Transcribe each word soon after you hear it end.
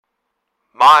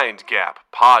Mind Gap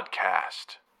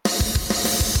Podcast.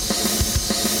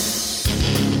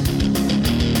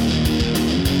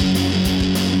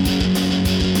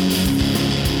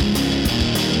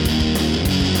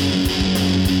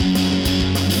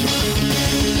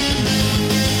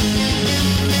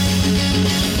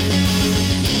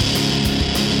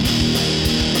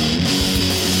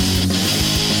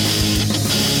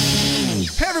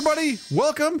 Hey everybody,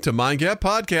 welcome to Mind Gap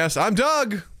Podcast. I'm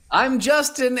Doug. I'm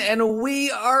Justin, and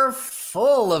we are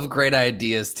full of great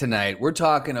ideas tonight. We're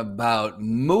talking about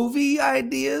movie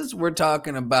ideas. We're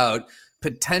talking about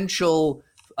potential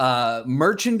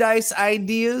merchandise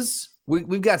ideas.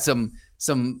 We've got some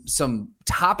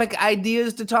topic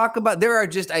ideas to talk about. There are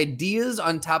just ideas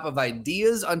on top of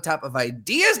ideas on top of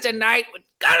ideas tonight. It's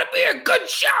gotta be a good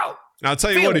show. I'll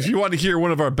tell you what, if you want to hear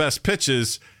one of our best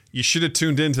pitches, you should have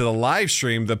tuned into the live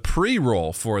stream, the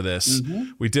pre-roll for this.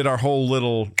 Mm-hmm. We did our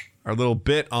little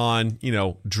bit on,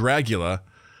 Dragula,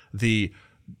 the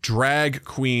drag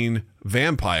queen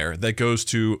vampire that goes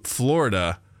to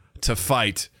Florida to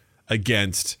fight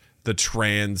against the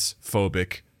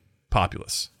transphobic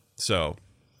populace. So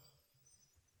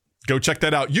go check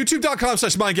that out.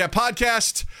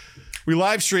 YouTube.com/MindGapPodcast. We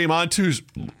live stream on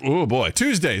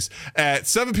Tuesdays at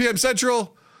 7 p.m.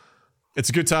 Central. It's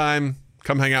a good time.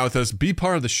 Come hang out with us. Be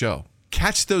part of the show.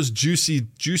 Catch those juicy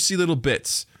little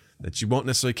bits that you won't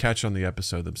necessarily catch on the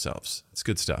episode themselves. It's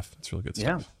good stuff. It's really good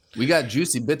stuff. Yeah. We got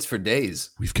juicy bits for days.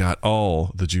 We've got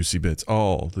all the juicy bits.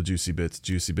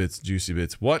 Juicy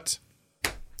bits. What?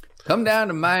 Come down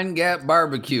to Mind Gap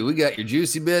Barbecue. We got your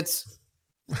juicy bits.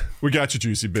 We got your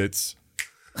juicy bits.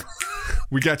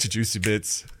 We got your juicy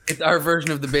bits. It's our version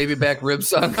of the baby back rib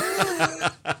song.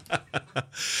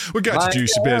 We got your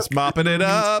juicy bits, mopping it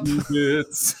up.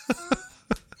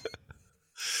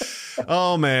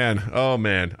 Oh man.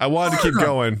 I wanted to keep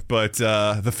going, but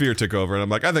the fear took over, and I'm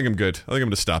like, I think I'm good. I think I'm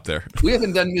going to stop there. We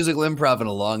haven't done musical improv in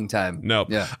a long time. No.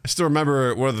 Yeah. I still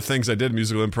remember one of the things I did in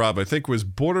musical improv, I think was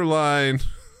borderline,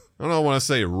 I don't want to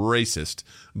say racist,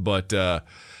 but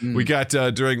we got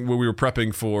during when we were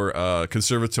prepping for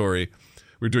conservatory,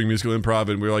 we were doing musical improv,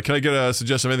 and we were like, can I get a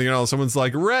suggestion of anything else? Someone's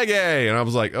like, reggae. And I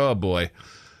was like, oh boy.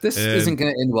 This isn't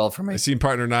going to end well for me. My scene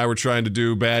partner and I were trying to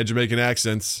do bad Jamaican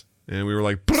accents, and we were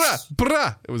like, brah,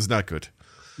 brah. It was not good.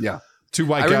 Yeah. Two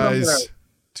white guys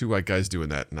doing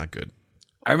that. Not good.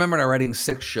 I remember in our Writing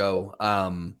Six show,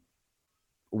 Improv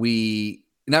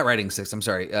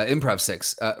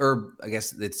Six, or I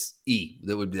guess it's E.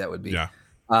 That would be. Yeah.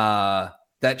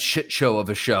 That shit show of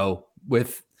a show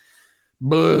with,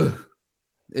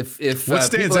 if what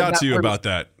stands out to you about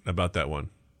that one?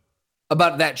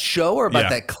 About that show or about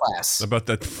that class? About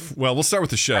that. Well, we'll start with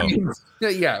the show. I mean,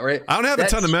 yeah, right. I don't have a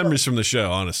ton of memories from the show,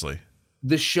 honestly.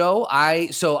 The show, I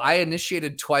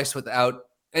initiated twice without,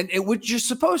 and what you're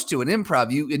supposed to in improv,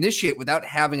 you initiate without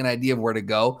having an idea of where to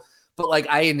go. But like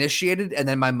I initiated, and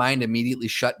then my mind immediately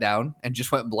shut down and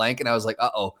just went blank, and I was like,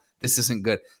 uh-oh, this isn't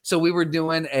good. So we were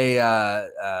doing I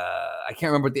can't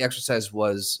remember what the exercise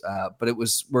was, but it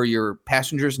was where you're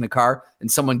passengers in a car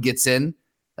and someone gets in.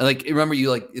 And like, remember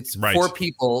you like, it's right. 4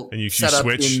 people and you set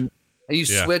switch. up and you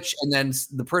switch, and then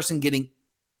the person getting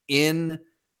in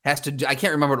has to do, I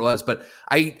can't remember what it was, but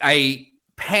I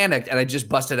panicked and I just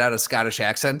busted out a Scottish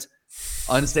accent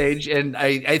on stage. And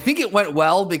I think it went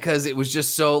well because it was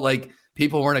just so like,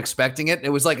 people weren't expecting it. It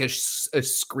was like a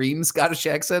scream Scottish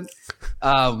accent,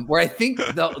 where I think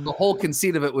the whole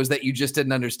conceit of it was that you just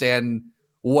didn't understand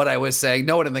what I was saying.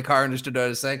 No one in the car understood what I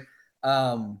was saying.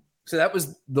 So that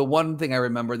was the one thing I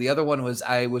remember. The other one was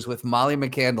I was with Molly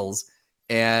McCandles,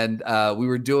 and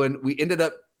we ended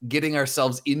up getting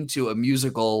ourselves into a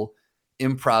musical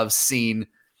improv scene,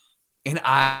 and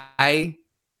I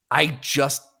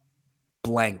just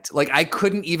blanked. Like I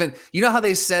couldn't even, how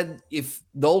they said if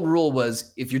the old rule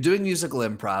was if you're doing musical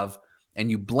improv and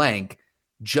you blank,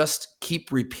 just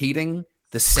keep repeating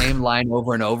the same line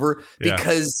over and over,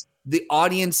 because the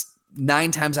audience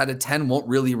 9 times out of 10 won't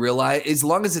really realize, as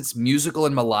long as it's musical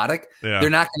and melodic, they're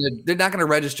not gonna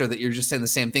register that you're just saying the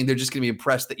same thing. They're just gonna be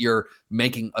impressed that you're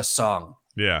making a song.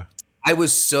 Yeah. I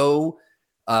was so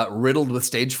riddled with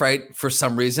stage fright for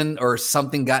some reason, or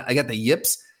something I got the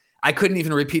yips. I couldn't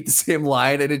even repeat the same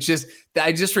line. And I just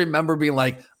remember being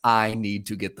like, I need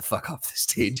to get the fuck off the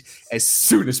stage as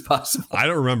soon as possible. I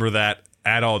don't remember that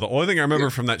at all. The only thing I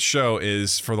remember from that show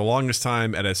is for the longest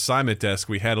time at assignment desk,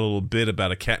 we had a little bit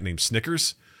about a cat named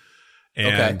Snickers.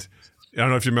 And I don't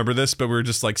know if you remember this, but we were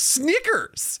just like,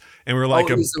 Snickers. And we were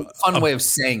like, it was a fun way of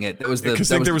saying it. Because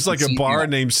there was like a bar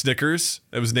named Snickers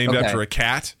that was named after a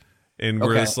cat. And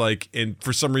we're just like, and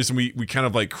for some reason we kind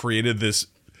of like created this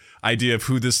idea of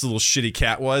who this little shitty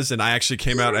cat was, and I actually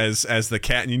came out as the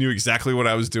cat, and you knew exactly what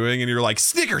I was doing, and you were like,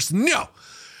 Snickers, no,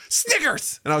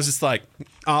 Snickers, and I was just like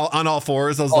on all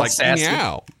fours. I was like, sassy.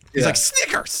 Meow. He's like,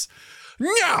 Snickers,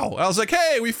 no. I was like,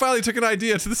 hey, we finally took an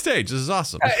idea to the stage. This is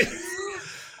awesome.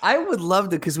 I would love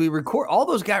to, because we record all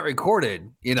those got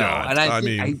recorded, you know. God, and I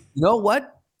you know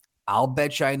what? I'll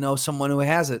bet you I know someone who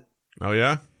has it. Oh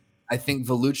yeah, I think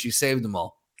Vellucci saved them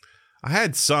all. I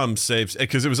had some saves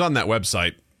because it was on that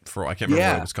website for I can't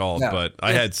remember what it was called, but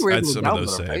I had some of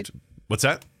those saved. Right? What's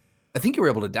that? I think you were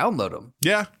able to download them.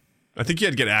 Yeah. I think you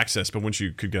had to get access, but once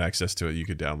you could get access to it, you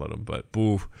could download them. But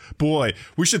boy,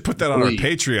 we should put that on our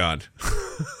Patreon.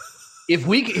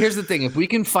 Here's the thing, if we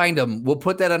can find them, we'll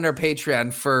put that on our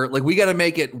Patreon for like, we got to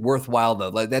make it worthwhile though.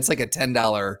 Like that's like a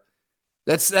 $10.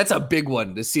 That's a big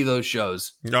one to see those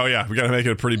shows. Oh yeah, we got to make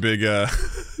it a pretty big.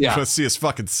 Let's see us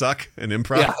fucking suck in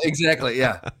improv. Yeah, exactly.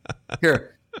 Yeah.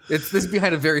 Here, this is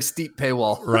behind a very steep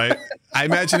paywall, right? I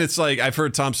imagine it's like I've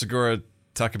heard Tom Segura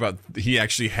talk about. He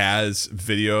actually has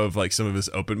video of like some of his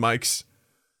open mics.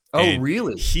 Oh,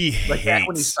 really? He hates that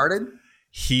when he started.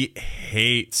 He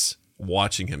hates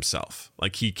watching himself.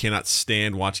 Like he cannot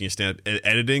stand watching his stand.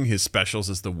 Editing his specials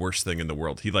is the worst thing in the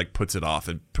world. He like puts it off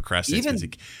and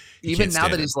procrastinates. Even now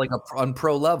that he's like on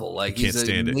pro level, like he can't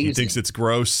stand it. He thinks it's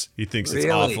gross. He thinks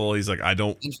it's awful. He's like, I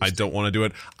don't want to do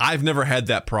it. I've never had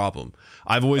that problem.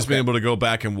 I've always been able to go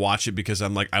back and watch it because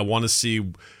I'm like, I want to see,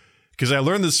 because I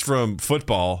learned this from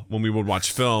football when we would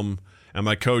watch film, and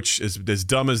my coach, as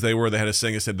dumb as they were, they had a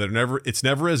saying that said it's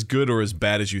never as good or as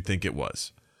bad as you think it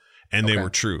was. And they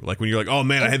were true. Like when you're like, oh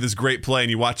man, I had this great play,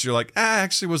 and you watch it, you're like,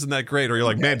 actually wasn't that great. Or you're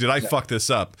like, man, did I fuck this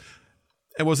up?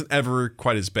 It wasn't ever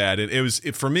quite as bad. And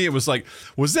for me, it was like,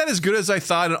 was that as good as I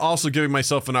thought? And also giving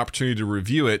myself an opportunity to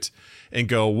review it and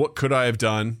go, what could I have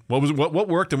done? What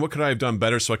worked and what could I have done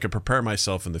better so I could prepare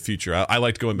myself in the future? I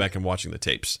liked going back and watching the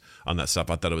tapes on that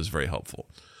stuff. I thought it was very helpful.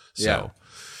 So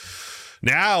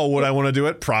now would I want to do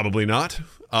it? Probably not.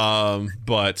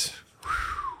 But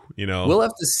you know, we'll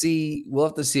have to see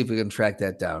if we can track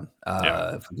that down.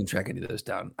 If we can track any of those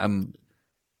down.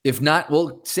 If not,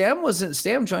 well,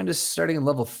 Sam joined us starting in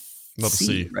level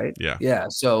C, right? Yeah. Yeah.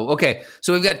 So, okay.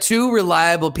 So we've got two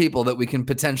reliable people that we can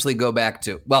potentially go back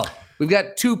to. Well, we've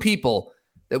got two people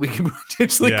that we can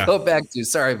potentially go back to.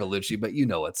 Sorry, Vellucci, but you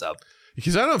know what's up.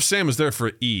 Because I don't know if Sam was there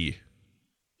for E.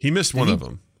 He missed one of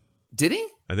them. Did he?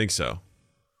 I think so.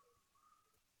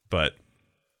 But.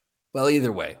 Well,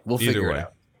 either way, we'll figure it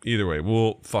out. Either way,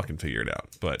 we'll fucking figure it out.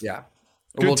 But yeah.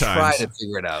 We'll try to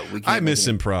figure it out. I miss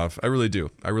improv. I really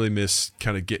do. I really miss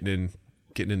kind of getting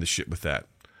in the shit with that.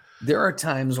 There are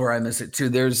times where I miss it too.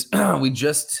 We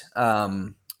just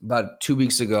about 2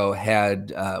 weeks ago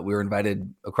we were invited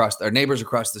our neighbors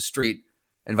across the street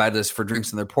invited us for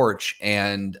drinks on their porch,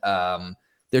 and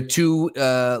they're two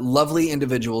lovely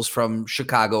individuals from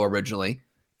Chicago originally,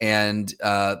 and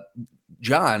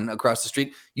John across the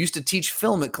street used to teach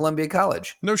film at Columbia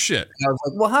College. No shit. And I was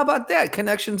like, well, how about that?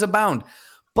 Connections abound.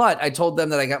 But I told them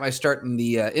that I got my start in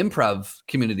the improv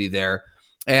community there,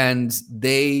 and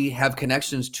they have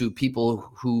connections to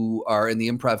people who are in the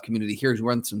improv community here who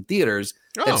run some theaters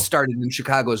that started in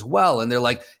Chicago as well. And they're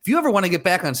like, if you ever want to get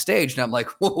back on stage, and I'm like,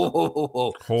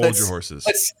 whoa. Hold your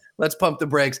horses. Let's pump the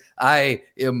brakes. I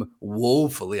am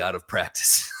woefully out of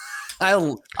practice.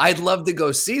 I'd love to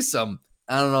go see some.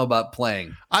 I don't know about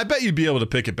playing. I bet you'd be able to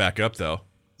pick it back up, though.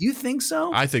 You think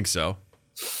so? I think so.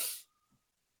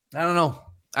 I don't know.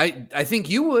 I think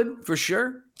you would, for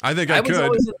sure. I think I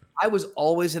could. I was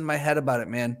always in my head about it,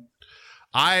 man.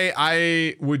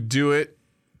 I would do it.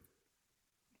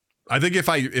 I think if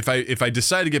I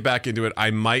decide to get back into it,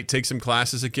 I might take some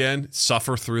classes again,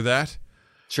 suffer through that,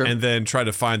 and then try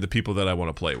to find the people that I want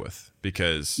to play with,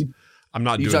 because I'm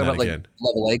not doing that again. Like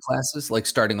level A classes, like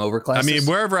starting over classes? I mean,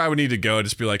 wherever I would need to go, I'd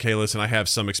just be like, hey, listen, I have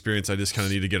some experience. I just kind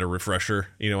of need to get a refresher,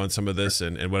 on some of this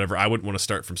and whatever. I wouldn't want to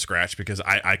start from scratch because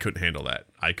I couldn't handle that.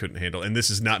 And this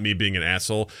is not me being an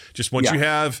asshole. Just once you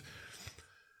have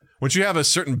a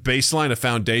certain baseline, a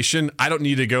foundation, I don't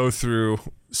need to go through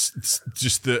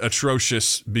just the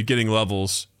atrocious beginning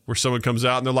levels where someone comes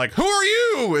out and they're like, who are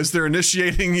you? As they're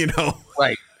initiating,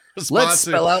 Right. Let's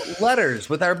spell out letters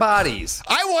with our bodies.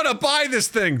 I want to buy this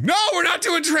thing. No, we're not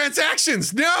doing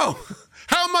transactions. No.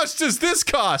 How much does this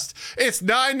cost? It's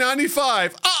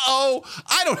 $9.95. Uh-oh.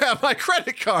 I don't have my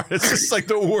credit card. It's just like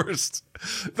the worst.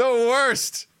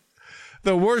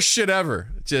 The worst shit ever.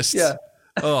 Just,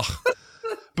 ugh.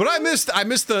 But I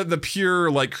missed the pure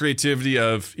like creativity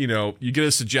of, you get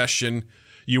a suggestion,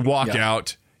 you walk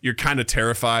out, you're kind of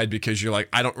terrified because you're like,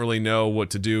 I don't really know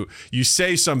what to do. You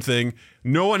say something,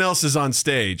 no one else is on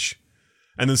stage.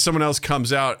 And then someone else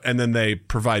comes out and then they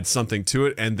provide something to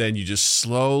it. And then you just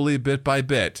slowly, bit by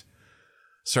bit,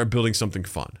 start building something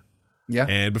fun. Yeah.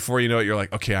 And before you know it, you're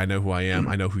like, okay, I know who I am.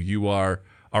 I know who you are.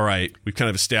 All right. We've kind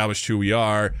of established who we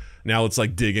are. Now let's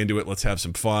like dig into it. Let's have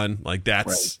some fun. Like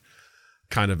that's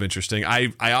kind of interesting.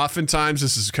 I oftentimes,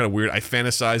 this is kind of weird, I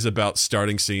fantasize about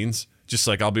starting scenes. Just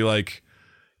like I'll be like,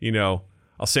 you know,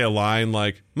 I'll say a line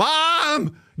like,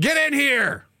 Mom, get in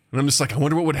here. And I'm just like, I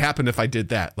wonder what would happen if I did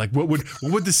that. Like, what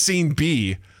would the scene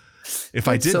be if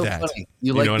I did that? Funny.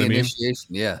 You like know the what initiation,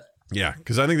 I mean? Yeah,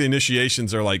 because I think the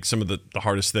initiations are like some of the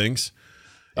hardest things.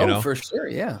 You know? For sure,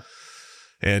 yeah.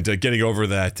 And getting over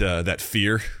that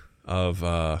fear of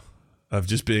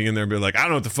just being in there and being like, I don't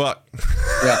know what the fuck.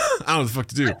 Yeah, I don't know what the fuck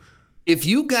to do. If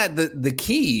you got the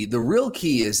key, the real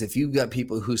key is if you've got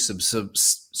people who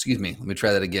excuse me, let me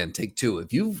try that again. Take two.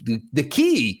 The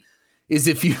key is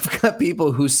if you've got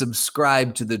people who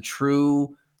subscribe to the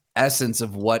true essence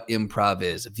of what improv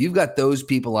is. If you've got those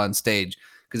people on stage,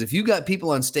 because if you've got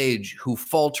people on stage who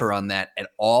falter on that at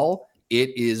all, it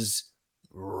is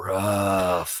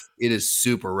rough. It is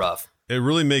super rough. It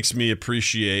really makes me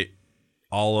appreciate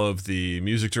all of the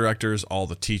music directors, all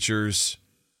the teachers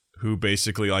who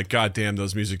basically like, goddamn,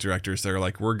 those music directors, they're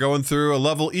like, we're going through a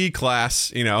level E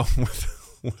class, you know, with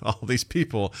all these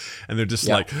people, and they're just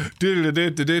like,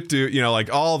 you know,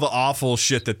 like all the awful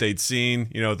shit that they'd seen,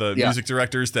 you know, the music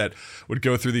directors that would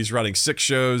go through these Running Six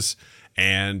shows,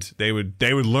 and they would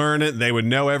learn it, they would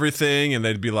know everything, and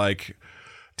they'd be like,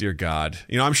 dear God,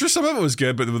 you know, I'm sure some of it was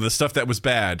good, but with the stuff that was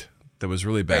bad, that was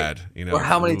really bad, you know. Or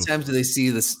how many times do they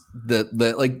see this? The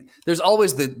like, there's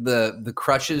always the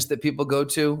crutches that people go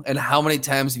to, and how many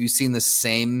times have you seen the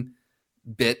same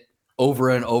bit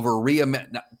over and over,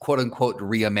 quote unquote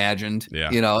reimagined? Yeah,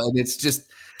 you know, and it's just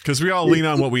because we all lean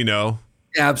on what we know.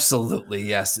 Absolutely,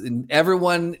 yes. And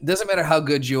everyone, doesn't matter how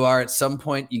good you are, at some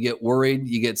point you get worried,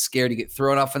 you get scared, you get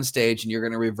thrown off on stage, and you're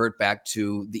going to revert back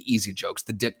to the easy jokes,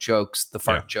 the dick jokes, the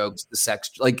fart jokes, the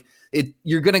sex, like it.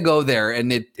 You're going to go there,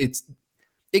 and it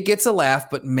gets a laugh,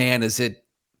 but man, is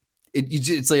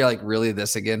it's like really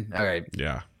this again? All right,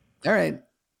 yeah, all right.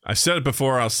 I said it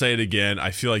before, I'll say it again.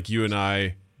 I feel like you and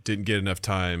I didn't get enough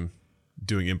time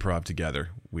doing improv together.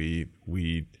 We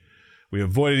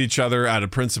avoided each other out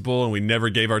of principle, and we never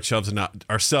gave ourselves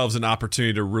an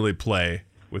opportunity to really play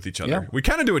with each other. Yeah. We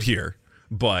kind of do it here,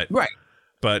 but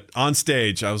on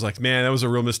stage, I was like, man, that was a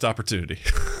real missed opportunity.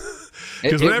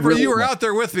 Because whenever really you were out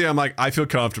there with me, I'm like, I feel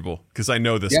comfortable because I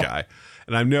know this guy,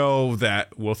 and I know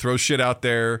that we'll throw shit out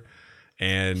there.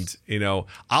 And, you know,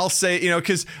 I'll say, you know,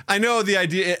 because I know the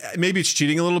idea, maybe it's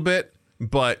cheating a little bit,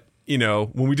 but, you know,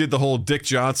 when we did the whole Dick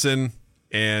Johnson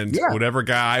and whatever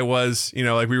guy I was, you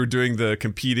know, like we were doing the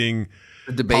competing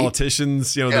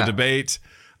politicians, you know, the debate.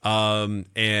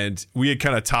 And we had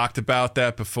kind of talked about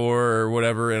that before or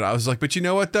whatever. And I was like, but you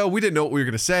know what, though? We didn't know what we were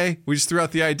going to say. We just threw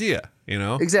out the idea, you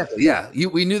know? Exactly. Yeah.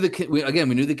 We knew we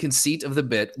knew the conceit of the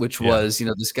bit, which was, you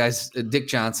know, this guy's Dick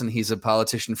Johnson. He's a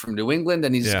politician from New England,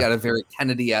 and he's got a very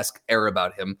Kennedy-esque air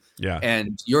about him. Yeah.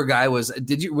 And your guy was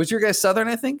your guy Southern,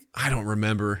 I think? I don't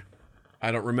remember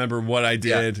what I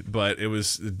did, but it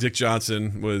was Dick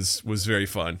Johnson was very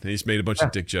fun. And he's made a bunch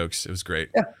of dick jokes. It was great.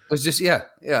 Yeah. It was just,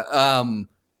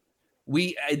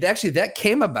 that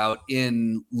came about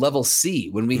in level C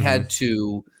when we had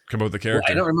to come up with the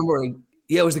character. I don't remember.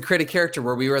 Yeah, it was the creative character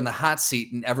where we were in the hot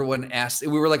seat and everyone asked.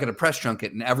 We were like at a press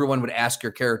junket, and everyone would ask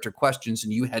your character questions,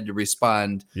 and you had to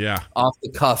respond off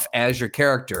the cuff as your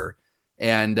character.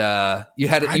 And you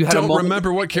had. I don't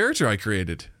remember what character I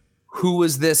created. Who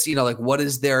was this? You know, like what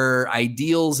is their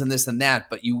ideals and this and that?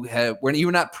 But you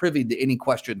were not privy to any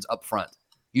questions up front.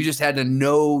 You just had to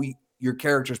know your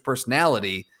character's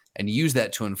personality and use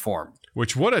that to inform.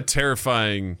 Which what a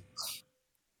terrifying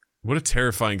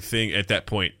thing at that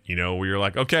point, you know, where you're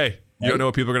like, okay, you don't know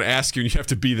what people are going to ask you, and you have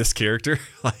to be this character.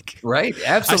 Like, right?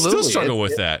 Absolutely. I still struggle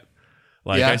with that.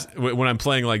 Like when I'm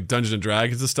playing like Dungeons and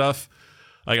Dragons and stuff,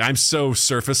 like I'm so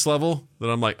surface level that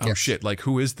I'm like, oh shit, like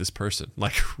who is this person?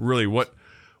 Like really, what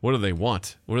do they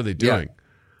want? What are they doing?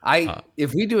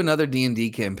 If we do another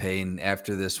D&D campaign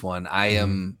after this one,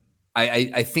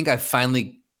 I think I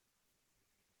finally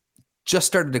just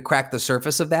started to crack the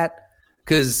surface of that,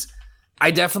 because I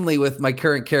definitely, with my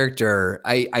current character,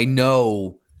 I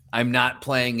know I'm not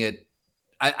playing it.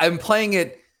 I'm playing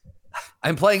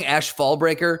Ash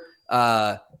Fallbreaker.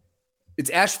 It's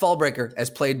Ash Fallbreaker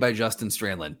as played by Justin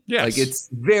Stranlin. Yes. Like it's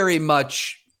very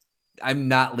much, I'm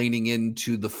not leaning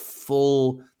into the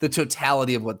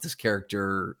totality of what this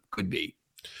character could be.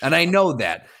 And I know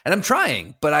that, and I'm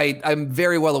trying, but I'm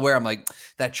very well aware. I'm like,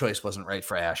 that choice wasn't right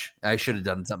for Ash. I should have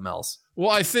done something else. Well,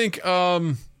 I think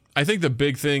I think the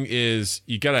big thing is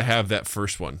you got to have that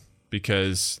first one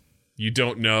because you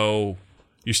don't know.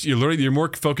 You're learning. You're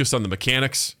more focused on the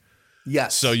mechanics.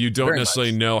 Yes. So you don't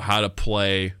necessarily know how to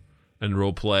play and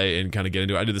role play and kind of get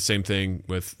into it. I did the same thing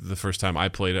with the first time I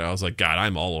played it. I was like, God,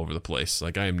 I'm all over the place.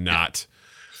 Like I am not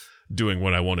doing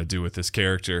what I want to do with this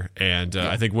character. And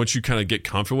I think once you kind of get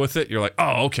comfortable with it, you're like,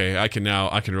 oh, okay, I can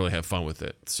really have fun with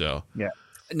it. So yeah.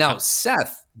 Now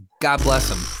Seth, God bless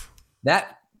him.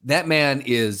 That man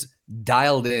is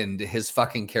dialed into his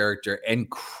fucking character and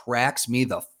cracks me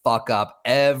the fuck up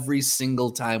every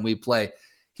single time we play.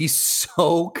 He's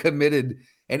so committed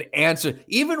and answer.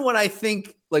 Even when I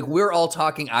think like we're all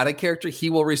talking out of character, he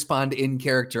will respond in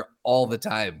character all the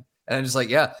time. And I'm just like,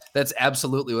 yeah, that's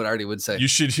absolutely what Artie would say. You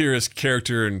should hear his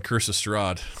character in Curse of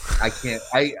Strahd. I can't.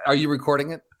 Are you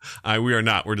recording it? We are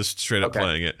not. We're just straight up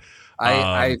playing it.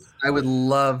 I would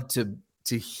love to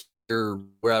hear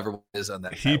wherever it is on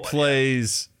that. He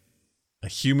plays a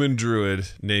human druid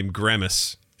named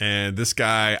Grimace. And this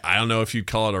guy, I don't know if you'd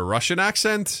call it a Russian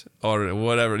accent or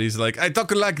whatever. He's like, I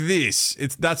talk like this.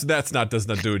 Does not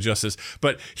do it justice.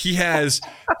 But he has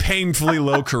painfully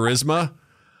low charisma,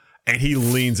 and he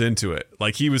leans into it.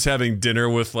 Like he was having dinner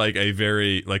with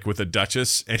with a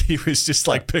duchess, and he was just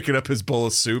like picking up his bowl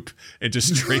of soup and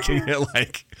just drinking it.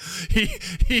 Like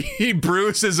he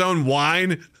brews his own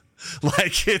wine,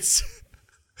 like it's.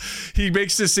 He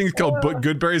makes this thing called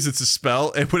Goodberries. It's a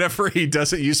spell, and whatever he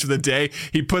doesn't use for the day,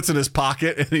 he puts in his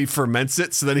pocket and he ferments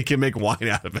it so that he can make wine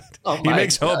out of it. He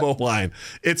makes hobo wine.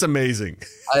 It's amazing.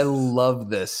 I love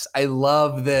this.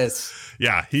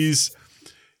 Yeah, he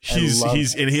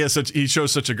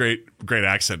shows such a great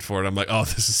accent for it. I'm like, oh,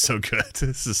 this is so good.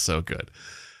 This is so good.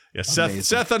 Yeah,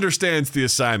 Seth understands the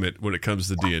assignment when it comes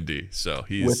to D&D. So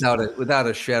he's without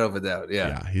a shadow of a doubt.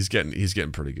 Yeah, he's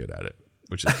getting pretty good at it,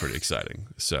 which is pretty exciting.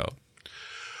 So,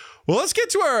 well, let's get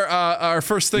to our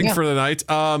first thing for the night.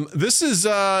 This is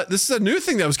a new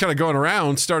thing that was kind of going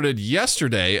around. Started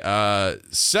yesterday.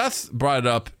 Seth brought it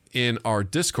up in our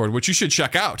Discord, which you should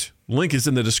check out. Link is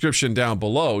in the description down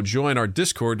below. Join our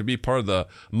Discord to be part of the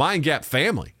Mind Gap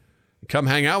family. Come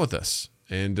hang out with us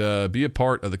and be a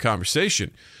part of the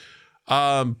conversation.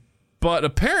 But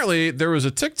apparently, there was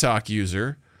a TikTok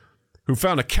user who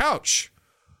found a couch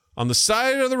on the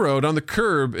side of the road on the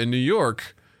curb in New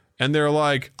York, and they're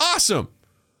like, awesome,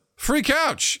 free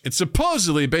couch. And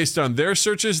supposedly, based on their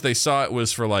searches, they saw it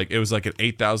was like an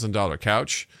 $8,000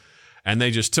 couch, and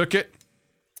they just took it,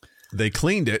 they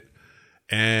cleaned it,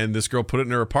 and this girl put it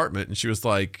in her apartment, and she was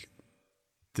like,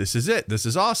 this is it, this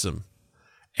is awesome.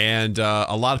 And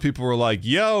a lot of people were like,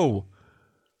 yo,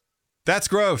 that's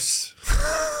gross.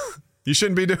 You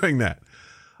shouldn't be doing that.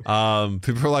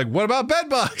 People were like, what about bed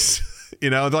bugs? You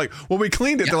know, they're like, well, we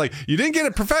cleaned it. Yeah. They're like, you didn't get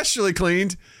it professionally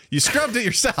cleaned. You scrubbed it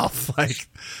yourself. Like,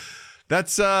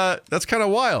 that's kind of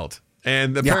wild.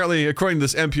 And apparently, according to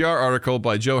this NPR article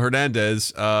by Joe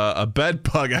Hernandez, a bed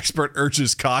bug expert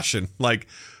urges caution. Like,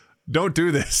 don't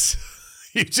do this.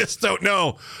 You just don't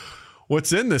know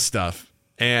what's in this stuff.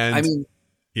 And I mean,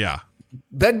 yeah,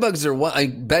 bed bugs are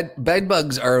bed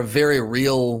bugs are a very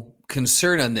real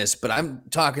concern on this. But I'm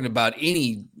talking about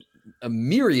a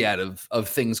myriad of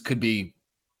things could be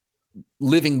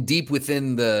living deep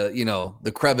within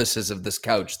the crevices of this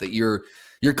couch that you're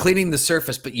cleaning the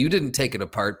surface, but you didn't take it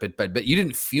apart, but you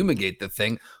didn't fumigate the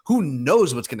thing. Who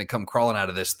knows what's going to come crawling out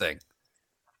of this thing?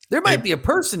 There might be a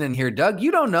person in here, Doug.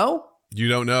 You don't know. You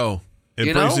don't know.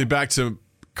 It brings me back to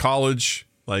college,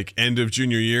 like end of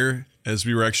junior year, as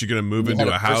we were actually going to move into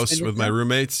a house with my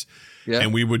roommates,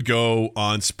 and we would go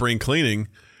on spring cleaning.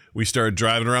 We started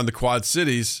driving around the Quad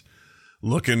Cities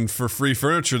looking for free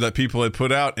furniture that people had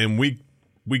put out, and we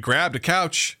grabbed a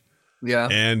couch. Yeah.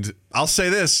 And I'll say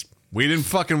this, we didn't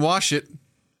fucking wash it,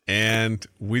 and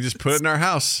we just put it in our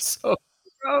house. So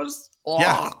gross. Oh.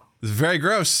 Yeah. It was very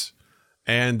gross.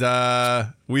 And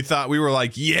we thought, we were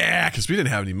like, yeah, because we didn't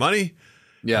have any money.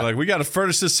 Yeah. We're like, we got to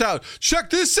furnish this out. Check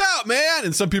this out, man.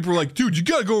 And some people were like, dude, you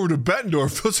got to go over to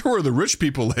Bettendorf. Those are where the rich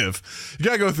people live. You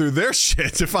got to go through their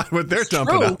shit to find what they're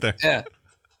dumping out there. Yeah.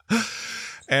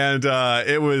 And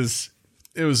it was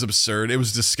absurd. It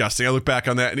was disgusting. I look back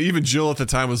on that, and even Jill at the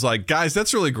time was like, guys,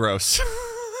 that's really gross.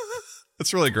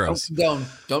 That's really gross.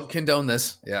 Don't condone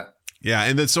this. Yeah. Yeah.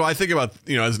 And then so I think about,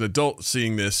 as an adult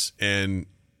seeing this, and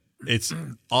it's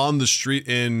on the street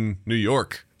in New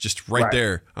York, just right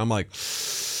there. I'm like,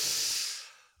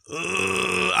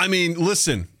 I mean,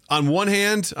 listen, on one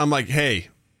hand, I'm like, hey,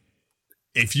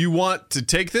 if you want to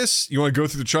take this, you want to go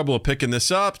through the trouble of picking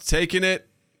this up, taking it,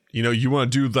 you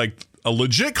want to do like a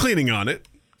legit cleaning on it,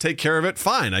 take care of it,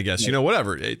 fine, I guess.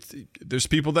 Whatever. There's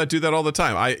people that do that all the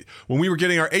time. When we were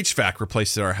getting our HVAC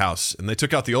replaced at our house, and they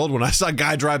took out the old one, I saw a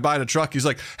guy drive by in a truck. He's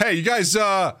like, "Hey, you guys, what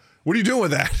are you doing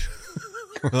with that?"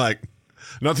 We're like,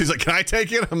 "Nothing." He's like, "Can I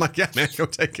take it?" I'm like, "Yeah, man, go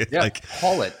take it." Yeah, like,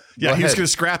 haul it. Yeah, he was going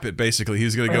to scrap it, basically. He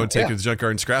was going to go and take it to the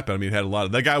junkyard and scrap it. I mean, he had a lot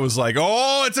of... That guy was like,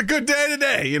 "Oh, it's a good day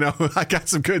today. I got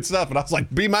some good stuff." And I was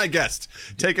like, "Be my guest.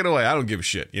 Take it away. I don't give a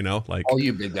shit." Like, all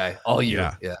you, big guy. All you.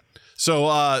 Yeah.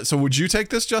 So would you take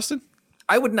this, Justin?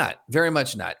 I would not. Very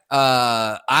much not.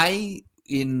 What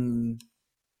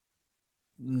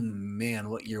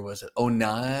year was it?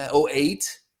 09,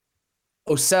 08,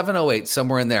 07, 08,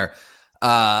 somewhere in there.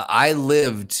 I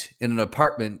lived in an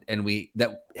apartment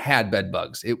that had bed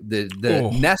bugs. The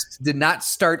nest did not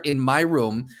start in my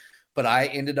room, but I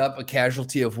ended up a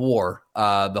casualty of war.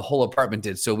 The whole apartment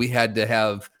did. So we had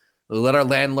to let our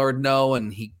landlord know,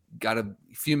 and he got a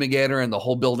fumigator, and the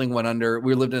whole building went under.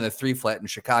 We lived in a 3-flat in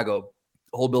Chicago.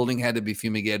 The whole building had to be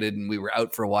fumigated, and we were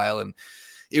out for a while, and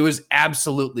it was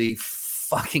absolutely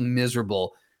fucking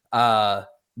miserable.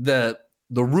 The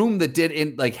room that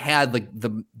had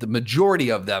the majority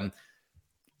of them,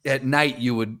 at night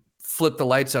you would flip the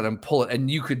lights on and pull it, and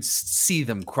you could see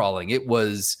them crawling. It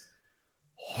was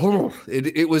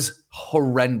it was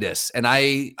horrendous, and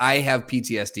I have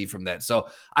PTSD from that. So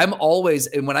I'm always,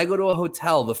 and when I go to a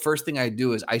hotel, the first thing I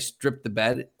do is I strip the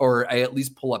bed, or I at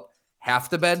least pull up half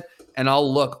the bed, and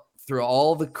I'll look through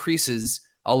all the creases.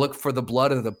 I'll look for the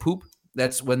blood or the poop.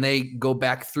 That's when they go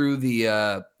back through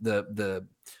the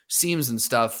seams and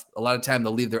stuff. A lot of time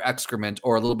they'll leave their excrement,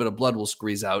 or a little bit of blood will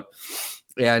squeeze out.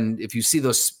 And if you see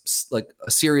those, like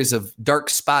a series of dark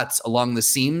spots along the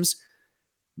seams,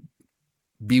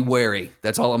 be wary.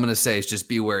 That's all I'm going to say, is just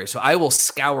be wary. So I will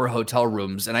scour hotel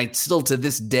rooms, and I still to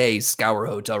this day scour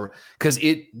hotel rooms because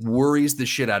it worries the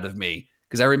shit out of me,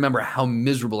 because I remember how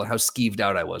miserable and how skeeved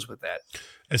out I was with that.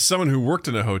 As someone who worked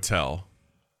in a hotel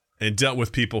and dealt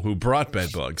with people who brought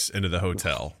bed bugs into the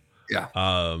hotel,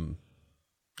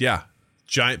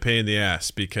 giant pain in the ass,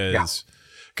 because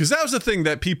that was the thing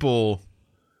that people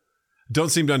don't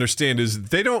seem to understand, is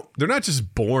they're not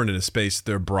just born in a space,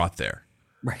 they're brought there.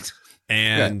 Right.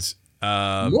 And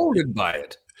molded by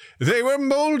it. They were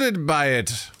molded by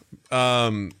it.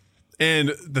 And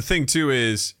the thing too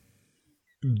is,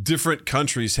 different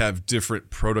countries have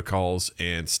different protocols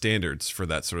and standards for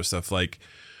that sort of stuff. Like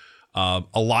a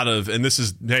lot of, and this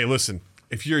is, hey, listen,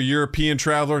 if you're a European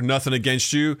traveler, nothing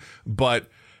against you, but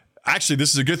actually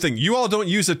this is a good thing. You all don't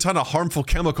use a ton of harmful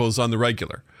chemicals on the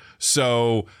regular.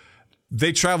 So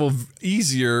they travel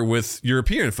easier with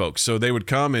European folks. So they would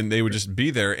come and they would just be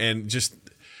there, and just,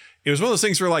 it was one of those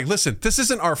things where, like, listen, this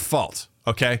isn't our fault.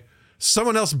 Okay.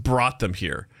 Someone else brought them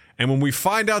here. And when we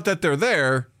find out that they're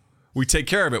there, we take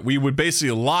care of it. We would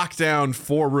basically lock down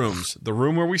 4 rooms. The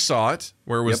room where we saw it,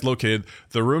 where it was located,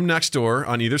 the room next door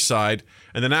on either side,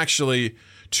 and then actually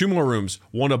 2 more rooms,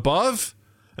 one above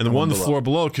and the one the floor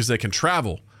below, because they can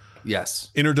travel.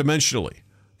 Yes. Interdimensionally.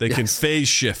 They can phase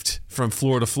shift from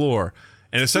floor to floor.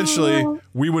 And essentially,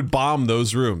 we would bomb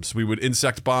those rooms. We would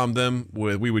insect bomb them.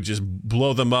 We would just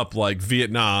blow them up like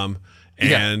Vietnam.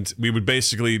 And we would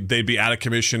basically, they'd be out of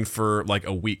commission for like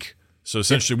a week. So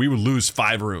essentially, we would lose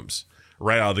 5 rooms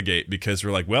right out of the gate, because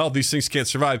we're like, well, these things can't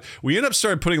survive. We ended up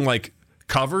started putting like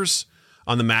covers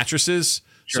on the mattresses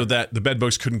so that the bed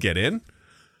bugs couldn't get in.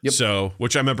 Yep. So,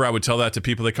 which I remember I would tell that to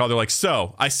people. They call, they're like,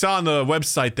 so I saw on the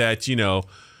website that,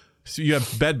 so you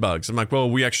have bed bugs. I'm like, well,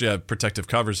 we actually have protective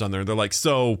covers on there. They're like,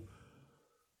 so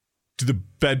do the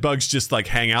bed bugs just like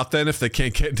hang out then if they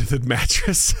can't get into the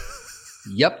mattress?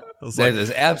 Yep. That is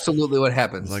absolutely what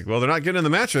happens. Like, well, they're not getting in the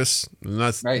mattress. And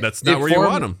that's not where you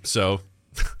want them. So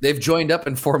they've joined up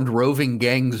and formed roving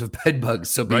gangs of bed bugs.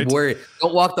 So be wary.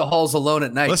 Don't walk the halls alone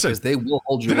at night, because they will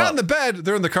hold you up. They're not in the bed.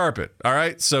 They're in the carpet. All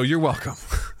right. So you're welcome.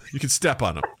 You can step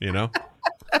on them,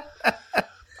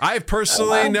 I've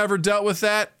personally never dealt with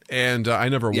that, and I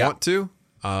never want to.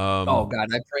 Oh God,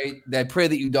 I pray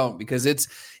that you don't, because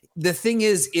the thing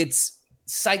is, it's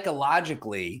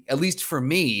psychologically, at least for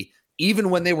me, even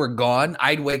when they were gone,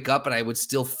 I'd wake up and I would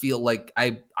still feel like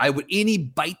I would, any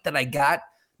bite that I got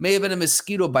may have been a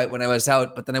mosquito bite when I was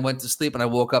out, but then I went to sleep and I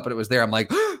woke up and it was there. I'm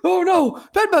like, oh no,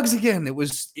 bed bugs again.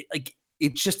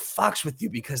 It just fucks with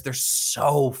you, because they're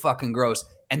so fucking gross,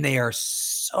 and they are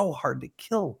so hard to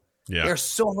kill. Yeah. They're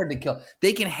so hard to kill.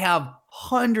 They can have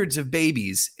hundreds of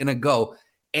babies in a go,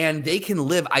 and they can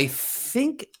live, I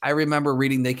think I remember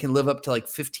reading, they can live up to like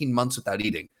 15 months without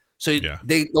eating. So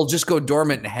they'll just go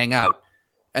dormant and hang out.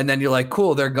 And then you're like,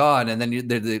 cool, they're gone. And then you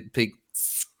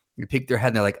peek their head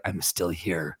and they're like, I'm still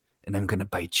here, and I'm going to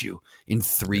bite you in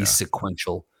 3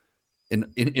 sequential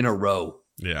in a row.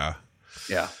 Yeah.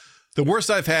 Yeah. The worst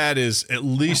I've had is at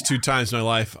least 2 times in my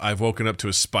life I've woken up to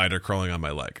a spider crawling on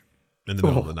my leg in the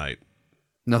middle of the night.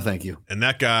 No, thank you. And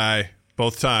that guy,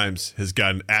 both times, has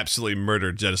gotten absolutely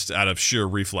murdered just out of sheer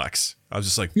reflex. I was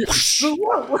just like, whoosh.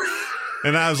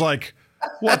 And I was like,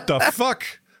 what the fuck?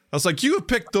 I was like, you have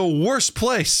picked the worst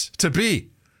place to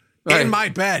be in my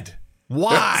bed.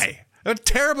 Why? A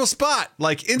terrible spot.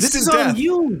 Like instant this is death. on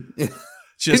you.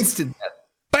 Just instant death.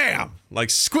 Bam. Like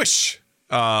squish.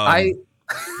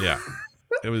 Yeah.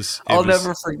 It was. I'll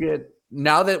never forget.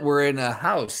 Now that we're in a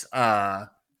house,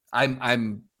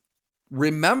 I'm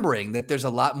remembering that there's a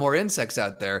lot more insects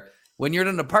out there. When you're in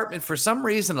an apartment, for some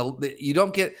reason, you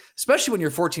don't get, especially when you're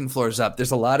 14 floors up,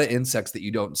 there's a lot of insects that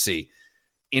you don't see.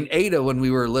 In Ada, when we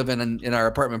were living in our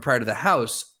apartment prior to the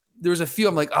house, there was a few.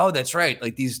 I'm like, oh, that's right.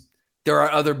 Like there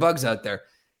are other bugs out there.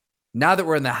 Now that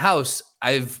we're in the house,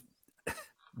 I've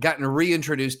gotten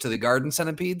reintroduced to the garden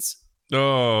centipedes.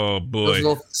 Oh boy. Those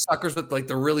little suckers with like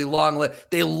the really long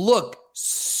they look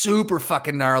super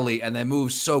fucking gnarly and they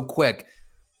move so quick.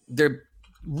 They're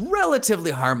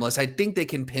relatively harmless. I think they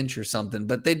can pinch or something,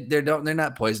 but they're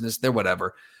not poisonous. They're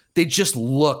whatever. They just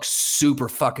look super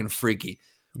fucking freaky.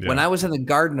 Yeah. When I was in the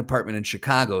garden apartment in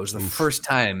Chicago, it was the first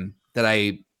time that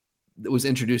I was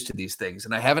introduced to these things,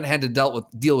 and I haven't had to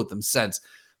deal with them since.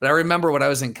 But I remember when I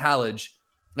was in college,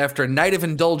 after a night of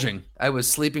indulging, I was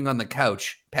sleeping on the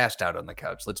couch, passed out on the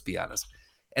couch, let's be honest.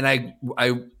 And I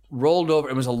rolled over.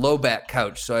 It was a low back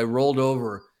couch. So I rolled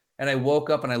over and I woke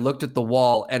up and I looked at the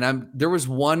wall, and there was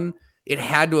one, it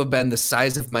had to have been the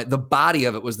size of the body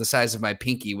of it was the size of my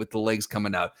pinky with the legs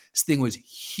coming out. This thing was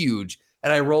huge.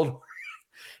 And I rolled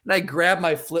and I grabbed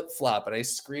my flip flop and I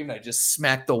screamed. I just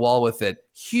smacked the wall with it.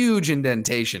 Huge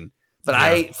indentation. But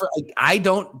yeah. I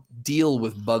don't deal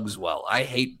with bugs well. I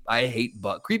hate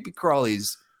bugs. Creepy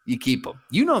crawlies, you keep them.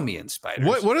 You know me and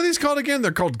spiders. What are these called again?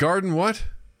 They're called garden what?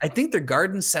 I think they're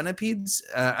garden centipedes.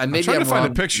 I'm trying to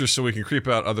find a picture so we can creep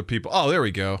out other people. Oh, there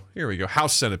we go. Here we go.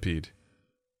 House centipede.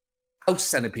 House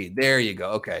centipede. There you go.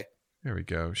 Okay. There we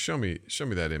go. Show me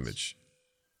that image.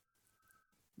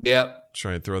 Yep.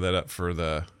 Try and throw that up for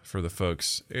the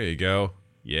folks. There you go.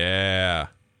 Yeah.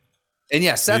 And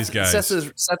yeah, Seth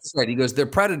is right. He goes, they're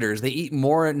predators. They eat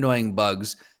more annoying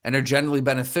bugs and are generally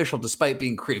beneficial despite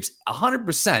being creeps.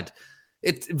 100%.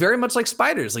 It's very much like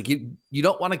spiders. Like you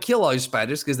don't want to kill all your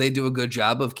spiders because they do a good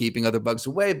job of keeping other bugs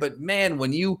away. But man,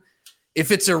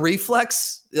 if it's a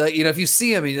reflex, if you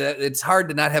see them, it's hard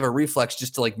to not have a reflex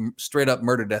just to like straight up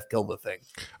murder, death, kill the thing.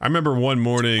 I remember one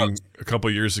morning a couple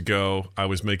of years ago, I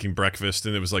was making breakfast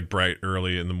and it was like bright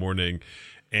early in the morning.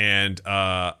 And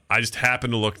I just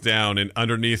happened to look down, and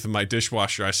underneath my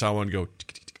dishwasher, I saw one go.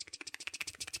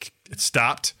 It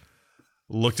stopped,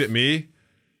 looked at me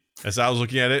as I was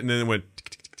looking at it, and then it went.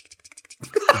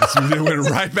 It went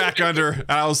right back under. And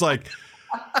I was like,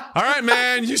 "All right,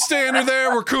 man, you stay under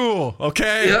there. We're cool,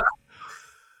 okay? Yeah.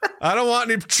 I don't want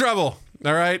any trouble.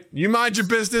 All right, you mind your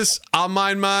business. I'll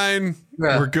mind mine.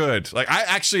 Yeah. We're good. Like I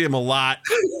actually am a lot."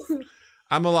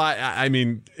 I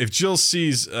mean, if Jill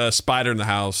sees a spider in the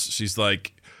house, she's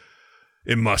like,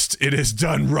 it is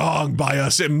done wrong by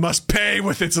us. It must pay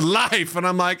with its life. And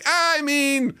I'm like, I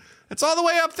mean, it's all the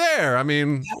way up there. I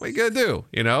mean, what are you going to do,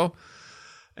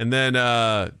 And then,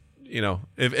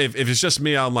 if it's just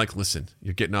me, I'm like, listen,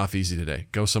 you're getting off easy today.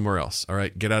 Go somewhere else. All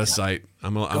right, get out of sight.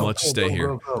 I'm going to let you stay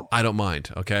here. Go. I don't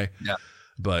mind, okay? Yeah.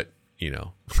 But,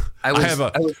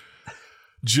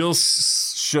 Jill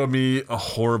showed me a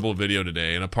horrible video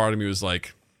today, and a part of me was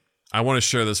like, I want to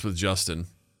share this with Justin,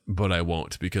 but I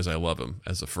won't because I love him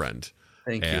as a friend.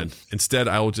 Thank you. And instead,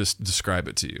 I will just describe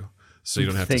it to you so you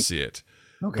don't have to see it.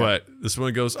 Okay. But this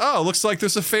woman goes, oh, looks like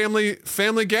there's a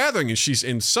family gathering, and she's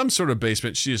in some sort of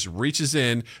basement. She just reaches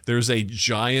in. There's a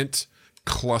giant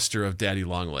cluster of daddy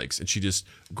long legs, and she just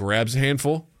grabs a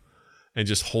handful and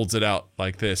just holds it out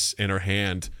like this in her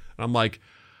hand. And I'm like,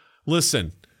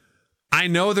 listen, I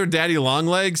know they're daddy long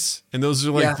legs, and those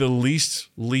are like the least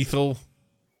lethal,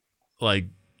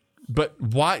 but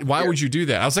why would you do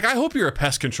that? I was like, I hope you're a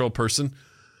pest control person.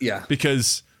 Yeah.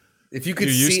 Because if you could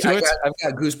see, I've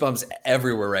got goosebumps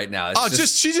everywhere right now.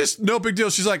 She just no big deal.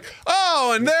 She's like,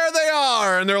 oh, and there they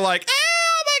are. And they're like,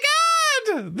 oh my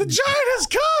God, the giant has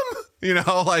come.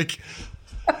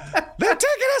 They're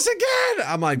taking us again.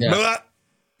 I'm like, blah,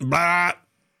 blah,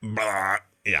 blah.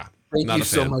 Yeah. Thank you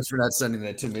so much for not sending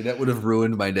that to me. That would have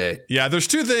ruined my day. Yeah, there's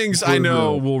two things I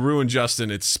know will ruin Justin.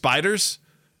 It's spiders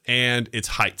and it's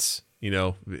heights.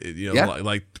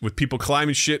 Like with people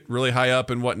climbing shit really high up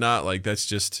and whatnot. Like that's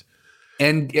just.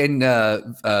 and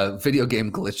video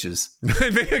game glitches.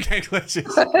 Video game glitches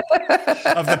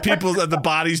of the people, of the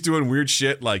bodies doing weird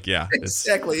shit. Like, yeah,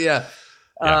 exactly. Yeah.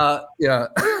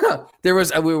 There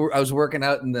was I was working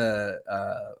out in the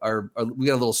we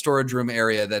got a little storage room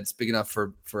area that's big enough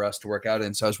for us to work out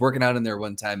in. So I was working out in there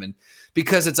one time, and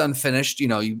because it's unfinished,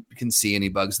 you can see any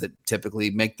bugs that typically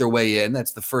make their way in.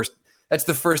 That's the first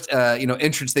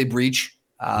entrance they breach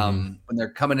when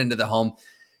they're coming into the home.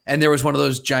 And there was one of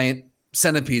those giant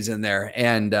centipedes in there,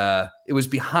 and it was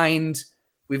behind.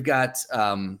 We've got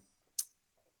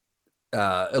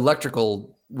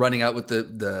electrical running out with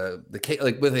with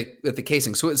the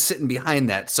casing, so it's sitting behind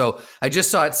that. So I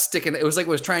just saw it sticking. It was like it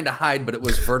was trying to hide, but it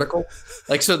was vertical,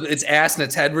 like so its ass and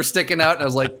its head were sticking out. And I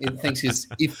was like, it thinks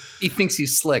he thinks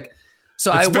he's slick.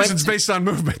 So it's based on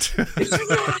movement.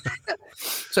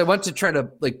 So I went to try to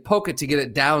poke it to get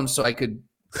it down so I could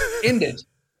end it.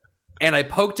 And I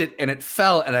poked it and it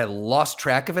fell and I lost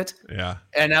track of it. Yeah.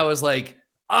 And I was like,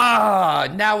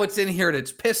 now it's in here and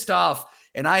it's pissed off.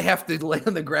 And I have to lay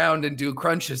on the ground and do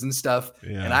crunches and stuff.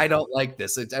 Yeah. And I don't like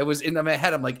this. I was in my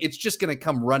head. I'm like, it's just going to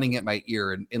come running at my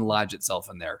ear and lodge itself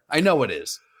in there. I know it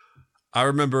is. I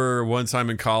remember one time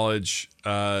in college,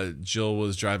 Jill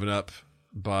was driving up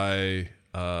by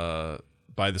the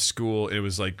school. It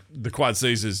was like the Quad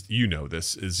Cities is,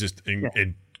 this is just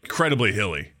incredibly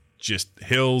hilly. Just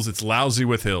hills. It's lousy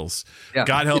with hills. Yeah.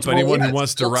 God help anyone who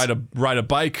wants to ride a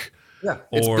bike. Yeah,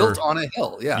 it's built on a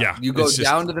hill. Yeah, you go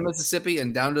down to the Mississippi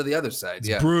and down to the other side.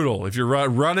 It's brutal. If you're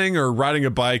running or riding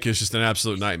a bike, it's just an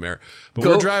absolute nightmare. But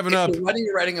we're driving up. If you're running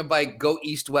or riding a bike, go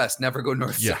east-west. Never go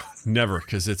north-south. Yeah, never,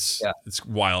 because it's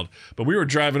wild. But we were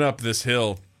driving up this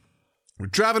hill. We're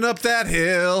driving up that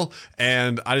hill,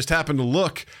 and I just happened to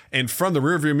look, and from the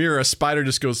rearview mirror, a spider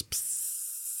just goes.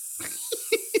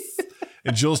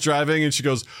 And Jill's driving, and she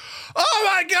goes, "Oh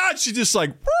my God!" She just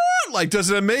does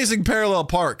an amazing parallel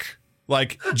park.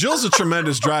 Like, Jill's a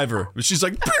tremendous driver, but she's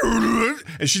like,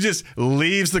 and she just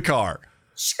leaves the car.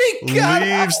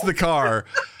 The car.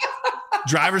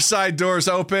 Driver's side doors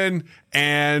open,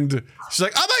 and she's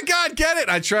like, "Oh my God, get it!"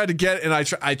 I tried to get it, and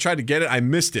I tried to get it. I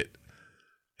missed it,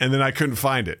 and then I couldn't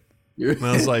find it. And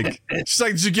I was like, "She's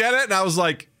like, did you get it?" And I was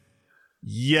like,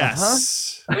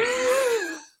 "Yes."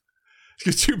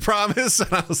 Did you promise?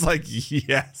 And I was like,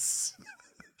 "Yes."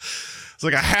 It's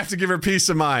like, I have to give her peace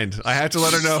of mind. I have to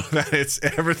let her know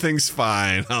that everything's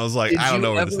fine. I was like, I don't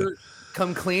know. Did you ever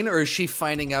come clean, or is she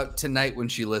finding out tonight when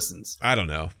she listens? I don't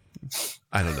know.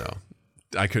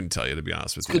 I couldn't tell you, to be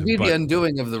honest with you. Could be the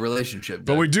undoing of the relationship.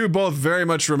 But we do both very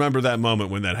much remember that moment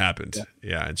when that happened.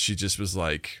 Yeah, and she just was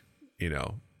like,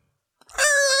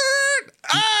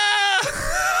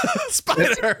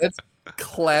 spider. That's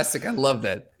classic. I love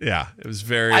that. Yeah, it was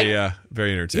very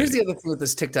very entertaining. Here's the other thing with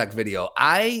this TikTok video.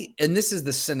 And this is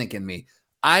the cynic in me.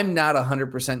 I'm not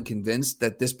 100% convinced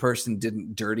that this person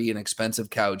didn't dirty an expensive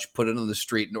couch, put it on the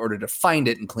street in order to find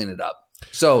it and clean it up.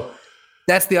 So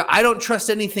I don't trust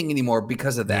anything anymore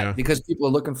because of that, because people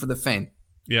are looking for the fame.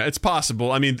 Yeah, it's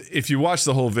possible. I mean, if you watch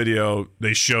the whole video,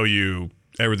 they show you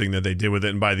everything that they did with it,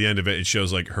 and by the end of it, it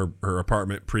shows like her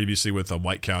apartment previously with a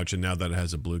white couch, and now that it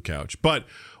has a blue couch. But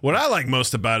what I like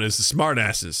most about it is the smart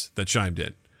asses that chimed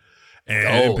in,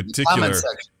 and in particular,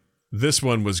 this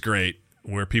one was great,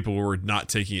 where people were not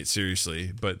taking it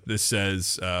seriously. But this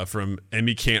says from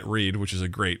Emmy Can't Read, which is a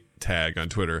great tag on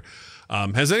Twitter.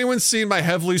 Has anyone seen my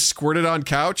heavily squirted on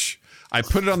couch? I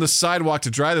put it on the sidewalk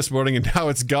to dry this morning, and now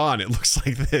it's gone. It looks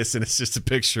like this, and it's just a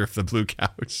picture of the blue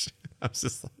couch. I was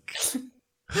just like,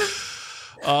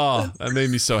 oh, that made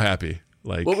me so happy.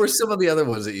 Like, what were some of the other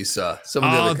ones that you saw? Some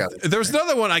of the other comments. There was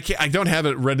another one. I don't have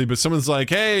it ready, but someone's like,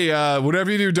 "Hey, whatever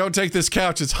you do, don't take this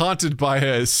couch. It's haunted by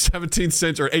a 17th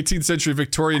century or 18th century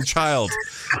Victorian child."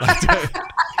 Like,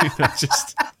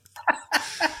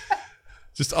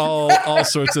 just all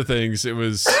sorts of things. It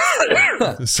was.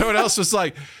 Someone else was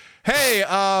like, "Hey,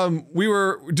 we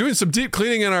were doing some deep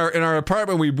cleaning in our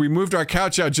apartment. We moved our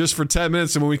couch out just for 10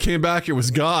 minutes, and when we came back, it was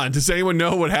gone. Does anyone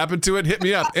know what happened to it? Hit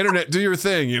me up. Internet, do your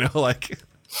thing." Like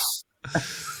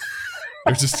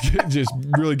they're just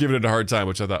really giving it a hard time,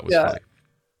 which I thought was funny.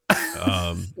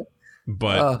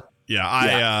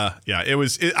 It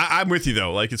was. I'm with you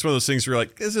though. Like, it's one of those things where you're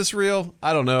like, is this real?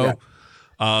 I don't know.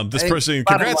 Yeah. This person,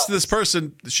 congrats to this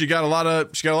person. She got a lot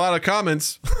of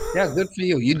comments. Yeah, good for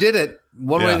you. You did it.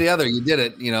 One way or the other, you did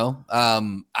it.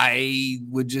 I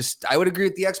would agree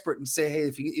with the expert and say,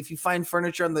 hey, if you find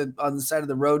furniture on the side of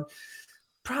the road,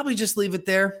 probably just leave it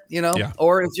there.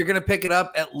 Or if you're gonna pick it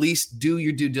up, at least do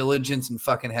your due diligence and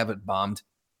fucking have it bombed.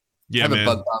 Yeah, have it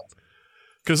bug bombed.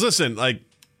 Because listen, like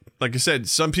I said,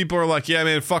 some people are like, yeah,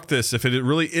 man, fuck this. If it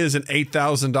really is an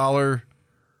 $8,000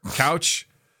 couch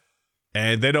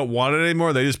and they don't want it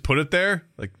anymore, they just put it there.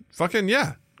 Like, fucking,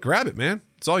 yeah, grab it, man.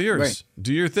 It's all yours. Right.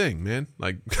 Do your thing, man.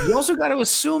 Like, you also got to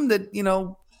assume that,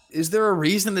 is there a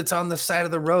reason it's on the side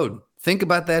of the road? Think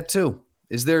about that too.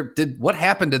 What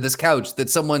happened to this couch that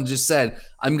someone just said,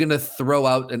 I'm going to throw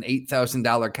out an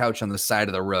 $8,000 couch on the side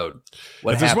of the road?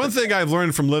 If there's one thing I've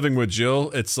learned from living with Jill,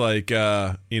 it's like,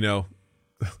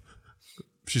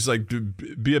 she's like,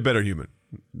 be a better human.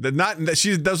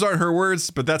 Those aren't her words,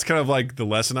 but that's kind of like the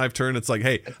lesson I've turned. It's like,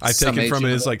 hey, I take it from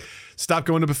it. It's like, stop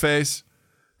going to buffets,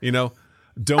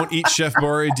 don't eat Chef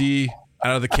Boyardee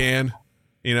out of the can,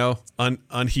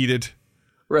 unheated.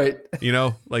 Right.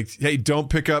 Like, hey, don't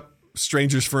pick up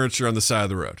strangers' furniture on the side of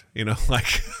the road,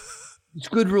 like. It's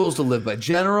good rules to live by.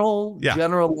 General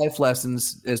life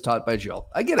lessons as taught by Jill.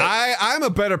 I get it. I'm a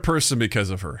better person because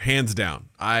of her, hands down.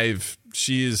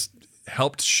 She's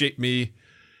helped shape me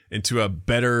into a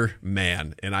better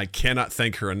man, and I cannot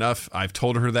thank her enough. I've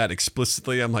told her that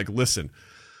explicitly. I'm like, listen,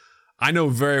 I know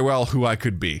very well who I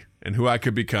could be and who I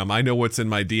could become. I know what's in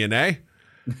my DNA,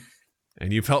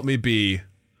 and you've helped me be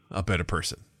a better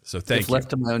person. So thank you. If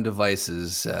left to my own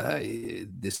devices,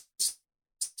 this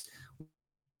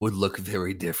would look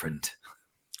very different.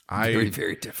 Very,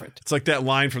 very different. It's like that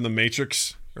line from the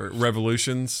Matrix or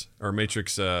Revolutions or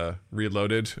Matrix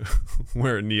Reloaded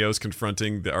where Neo's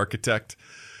confronting the architect.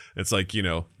 It's like,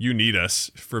 you need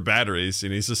us for batteries.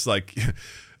 And he's just like,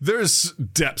 there's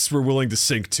depths we're willing to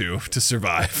sink to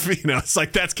survive. It's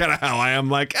like, that's kind of how I am.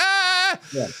 Like,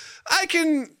 yeah. I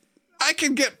can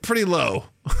get pretty low.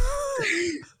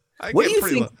 What do you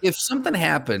think if something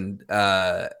happened?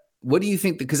 What do you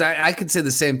think? Because I could say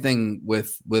the same thing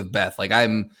with Beth. Like,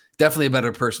 I'm definitely a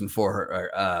better person for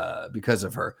her because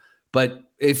of her. But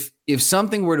if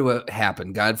something were to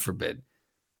happen, God forbid,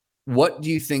 what do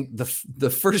you think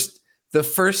the first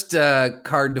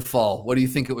card to fall? What do you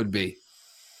think it would be?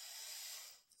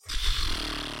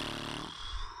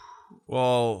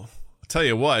 Well, I'll tell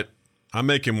you what. I'm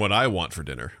making what I want for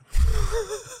dinner.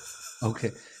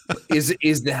 Okay.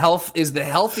 Is the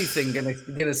healthy thing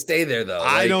gonna stay there though?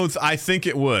 Like, I think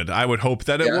it would. I would hope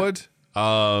that it would.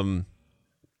 But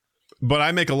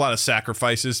I make a lot of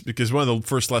sacrifices because one of the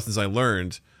first lessons I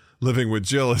learned living with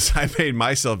Jill is I made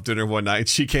myself dinner one night.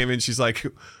 She came in, she's like,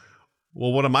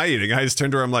 well, what am I eating? I just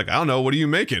turned to her, I'm like, I don't know, what are you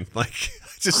making? Like,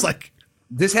 just like,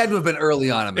 this had to have been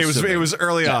early on. It was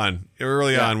early on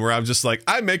where I'm just like,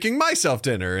 I'm making myself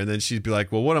dinner. And then she'd be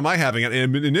like, well, what am I having?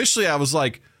 And initially I was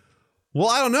like, well,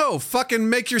 I don't know. Fucking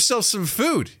make yourself some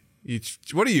food.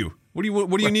 What do you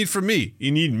need from me?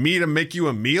 You need me to make you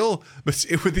a meal? But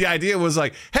the idea was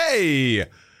like, hey,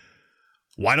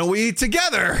 why don't we eat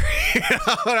together? And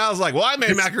I was like, well, I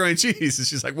made macaroni and cheese. And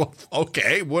she's like, well,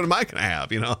 okay, what am I going to have?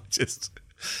 Just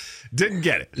didn't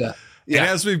get it. Yeah. And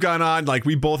as we've gone on, like,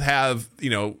 we both have,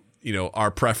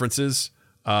 our preferences,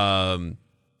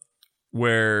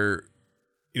 where,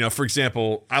 for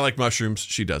example, I like mushrooms.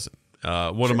 She doesn't.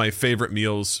 One of my favorite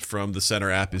meals from the Center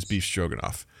app is beef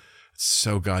stroganoff. It's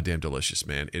so goddamn delicious,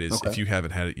 man. It is. Okay. If you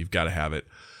haven't had it, you've got to have it.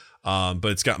 But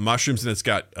it's got mushrooms and it's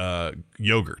got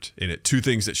yogurt in it. Two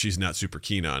things that she's not super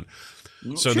keen on.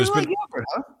 So there's been yogurt,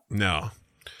 huh? No.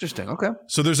 Interesting. Okay.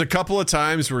 So there's a couple of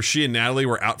times where she and Natalie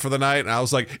were out for the night, and I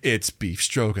was like, "It's beef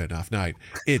stroganoff night.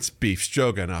 It's beef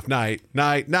stroganoff night.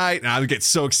 And I get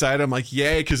so excited. I'm like,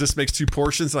 "Yay!" Because this makes 2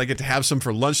 portions, and I get to have some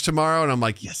for lunch tomorrow. And I'm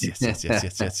like, "Yes." And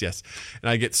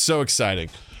I get so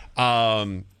excited.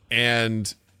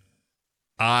 And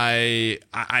I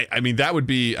mean, that would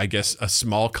be, I guess, a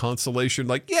small consolation.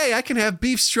 Like, yay, I can have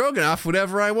beef stroganoff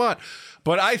whenever I want.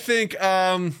 But I think,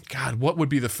 God, what would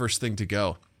be the first thing to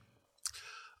go?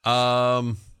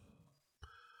 I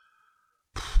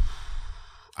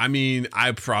mean,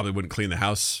 I probably wouldn't clean the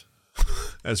house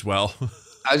as well.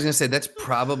 I was gonna say that's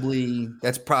probably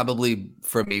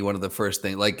for me one of the first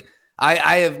things. Like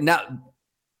I have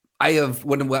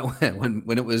when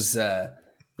it was the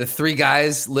 3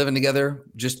 guys living together,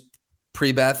 just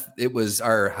pre-Beth, it was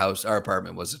our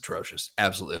apartment was atrocious,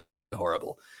 absolutely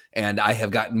horrible, and I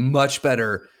have gotten much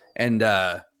better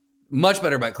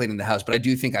about cleaning the house, but I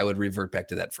do think I would revert back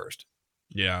to that first.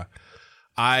 Yeah.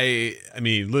 I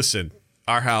mean, listen,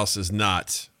 our house is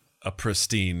not a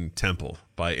pristine temple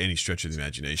by any stretch of the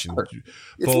imagination.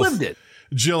 It's lived it.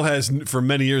 Jill has for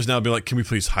many years now been like, can we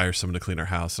please hire someone to clean our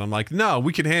house? And I'm like, no,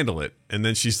 we can handle it. And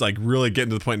then she's like really getting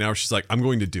to the point now where she's like, I'm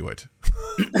going to do it.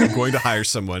 I'm going to hire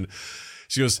someone.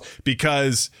 She goes,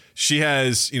 because she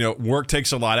has, work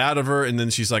takes a lot out of her. And then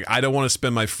she's like, I don't want to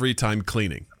spend my free time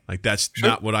cleaning. Like, that's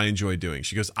not what I enjoy doing.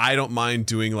 She goes, I don't mind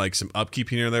doing like some upkeep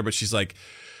here and there, but she's like,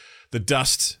 the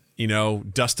dust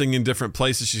dusting in different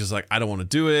places. She's just like, I don't want to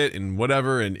do it and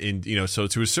whatever. And so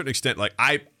to a certain extent, like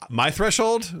my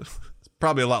threshold is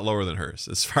probably a lot lower than hers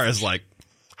as far as like,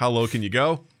 how low can you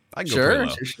go? I can go pretty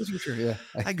low. Sure, yeah.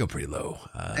 I go pretty low.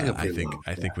 I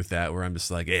think with that, where I'm just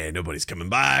like, hey, nobody's coming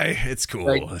by. It's cool.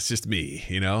 Right. It's just me,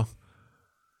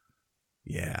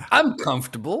 Yeah. I'm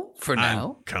comfortable for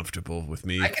now. I'm comfortable with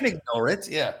me. I can ignore it.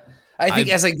 Yeah. I think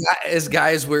as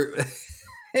guys, we're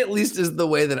at least is the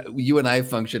way that you and I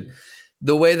function.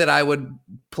 The way that I would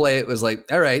play it was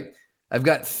like, all right, I've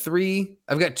got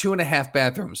 2.5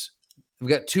 bathrooms. I've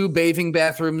got 2 bathing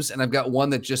bathrooms, and I've got one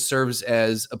that just serves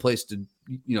as a place to,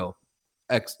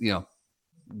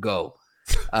 go.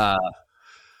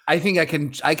 I think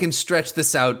I can stretch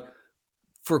this out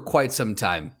for quite some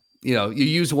time. You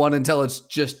use one until it's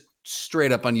just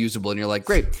straight up unusable, and you're like,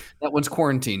 great, that one's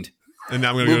quarantined. And now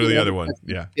I'm going to go to the other one.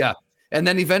 Yeah. Yeah. And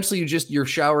then eventually you're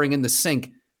showering in the sink,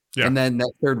 and then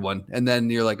that third one, and then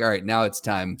you're like, all right, now it's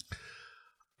time.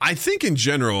 I think in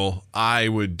general, I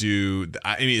would do,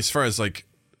 as far as like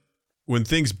when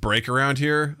things break around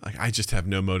here, like I just have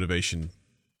no motivation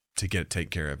to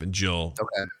take care of. And Jill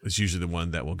is usually the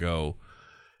one that will go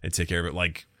and take care of it.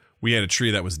 Like we had a tree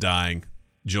that was dying.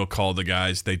 Jill called the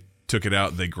guys. They took it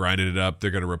out. They grinded it up. They're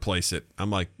going to replace it.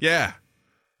 I'm like, yeah,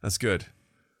 that's good.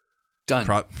 Done.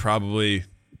 Probably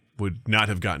would not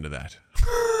have gotten to that.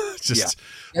 Just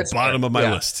bottom of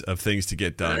my list of things to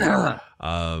get done.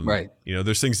 Right.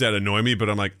 There's things that annoy me, but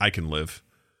I'm like, I can live.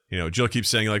 Jill keeps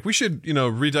saying like, we should,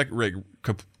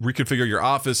 reconfigure your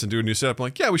office and do a new setup. I'm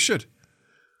like, yeah, we should.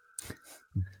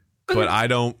 But I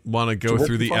don't want to go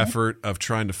through the effort of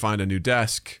trying to find a new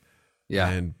desk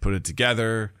and put it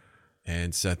together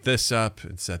and set this up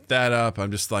and set that up. I'm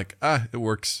just like, it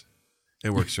works. It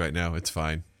works right now. It's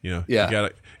fine. You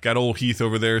got old Heath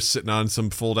over there sitting on some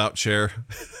fold out chair.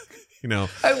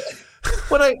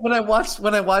 When I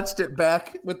watched it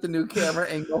back with the new camera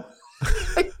angle,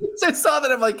 I saw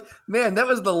that. I'm like, man, that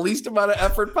was the least amount of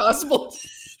effort possible.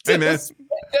 Hey man,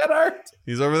 that art.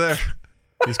 He's over there.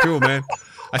 He's cool, man.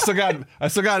 I still got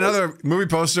another movie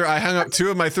poster. I hung up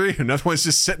 2 of my 3. Another one's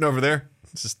just sitting over there.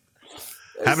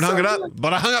 Haven't hung it up,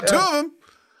 but I hung up 2 of them.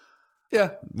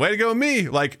 Yeah. Way to go, me.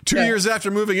 Like 2 years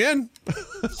after moving in.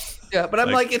 Yeah, but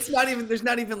I'm like, there's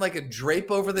not even like a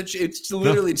drape over the it's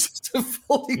literally just a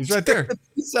folding. He's right there.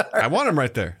 I want him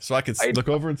right there so I can look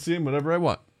over and see him whenever I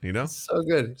want, So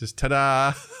good. Just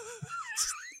ta-da.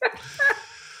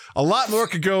 A lot more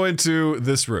could go into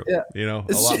this room, a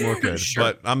lot more could. Sure.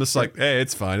 But I'm just like, hey,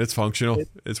 it's fine. It's functional.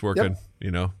 It's working.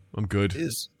 I'm good.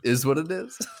 Is what it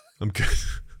is. I'm good.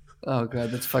 Oh,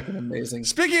 God, that's fucking amazing.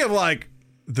 Speaking of like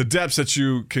the depths that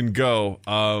you can go,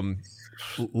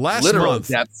 last literal month,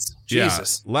 depths.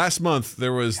 Jesus. Last month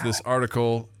there was this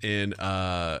article on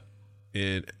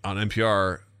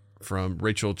NPR from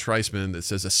Rachel Treisman that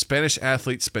says a Spanish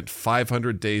athlete spent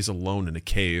 500 days alone in a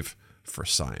cave for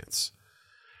science.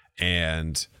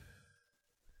 And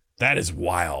that is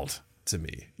wild to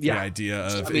me. Yeah. The idea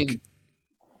of the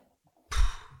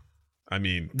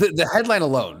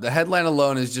headline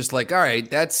alone is just like, all right,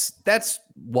 that's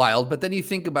wild. But then you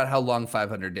think about how long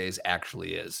 500 days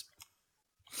actually is.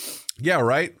 Yeah,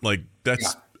 right. Like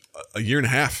that's a year and a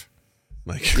half.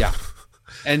 Like, yeah.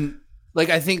 And like,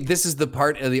 I think this is the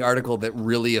part of the article that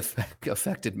really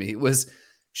affected me. It was,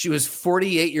 she was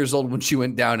 48 years old when she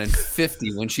went down and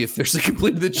 50 when she officially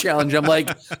completed the challenge. I'm like,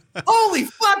 holy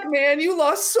fuck, man, you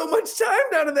lost so much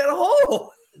time down in that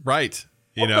hole. Right.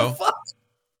 What the fuck?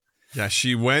 Yeah,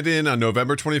 she went in on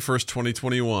November 21st,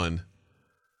 2021.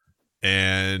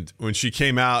 And when she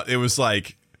came out, it was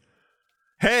like,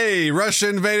 hey, Russia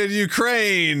invaded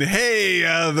Ukraine. Hey,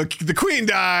 the queen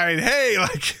died. Hey,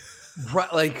 like...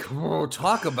 Right, like,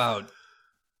 talk about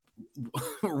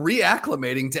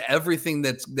reacclimating to everything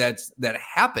that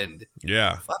happened.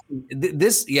 Yeah.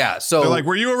 So they're like,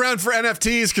 were you around for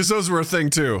NFTs? Because those were a thing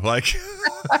too. Like,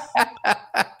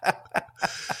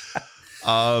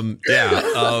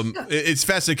 it's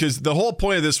fascinating because the whole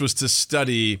point of this was to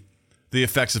study the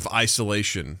effects of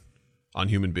isolation on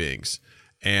human beings,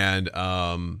 and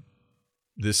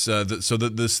this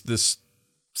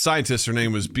scientist, her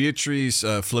name was Beatrice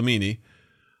Flamini.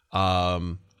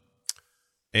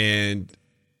 And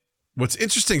what's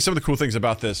interesting, some of the cool things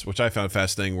about this, which I found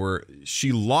fascinating, were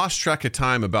she lost track of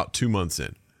time about 2 months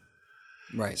in.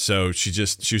 Right. So she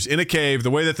was in a cave.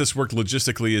 The way that this worked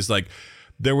logistically is like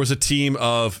there was a team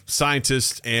of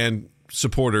scientists and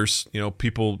supporters,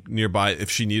 people nearby if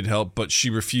she needed help, but she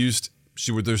refused.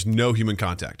 There's no human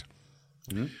contact.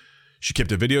 Mm-hmm. She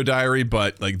kept a video diary,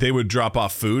 but like they would drop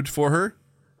off food for her.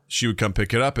 She would come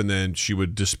pick it up, and then she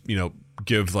would just,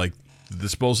 give like the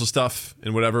disposal stuff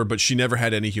and whatever, but she never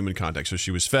had any human contact. So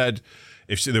she was fed.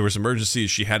 If there was emergency,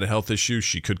 she had a health issue,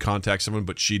 she could contact someone,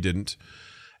 but she didn't.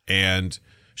 And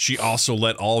she also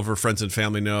let all of her friends and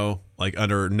family know, like she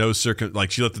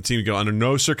let the team go, under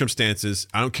no circumstances,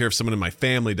 I don't care if someone in my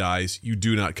family dies, you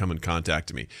do not come in contact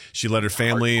to me. She let her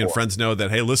family and friends know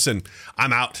that, hey, listen,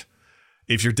 I'm out.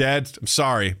 If you're dead, I'm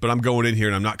sorry, but I'm going in here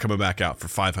and I'm not coming back out for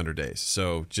 500 days.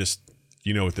 So just,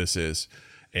 you know what this is.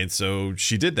 And so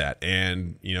she did that.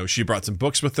 And, she brought some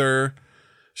books with her.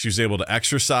 She was able to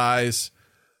exercise.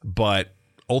 But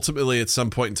ultimately, at some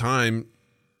point in time,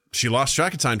 she lost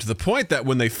track of time to the point that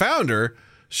when they found her,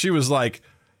 she was like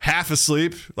half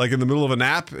asleep, like in the middle of a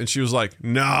nap. And she was like,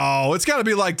 no, it's got to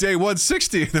be like day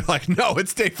 160. And they're like, no,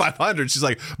 it's day 500. She's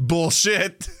like,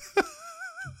 bullshit.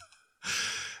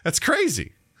 That's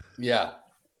crazy. Yeah.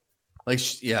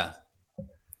 Yeah.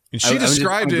 And she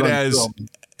described it as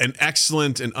an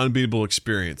excellent and unbeatable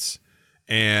experience.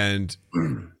 And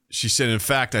she said, in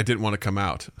fact, I didn't want to come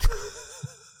out.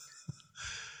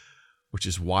 Which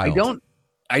is wild.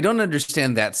 I don't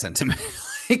understand that sentiment.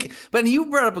 But you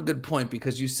brought up a good point,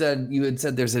 because you had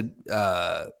said there's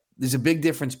a big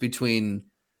difference between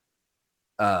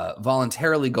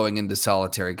voluntarily going into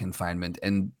solitary confinement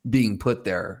and being put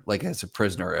there like as a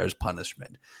prisoner or as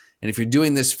punishment. And if you're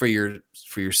doing this for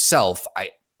yourself, I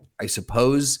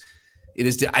suppose it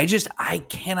is. I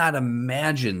cannot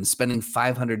imagine spending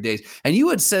 500 days. And you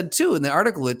had said too in the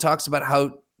article, it talks about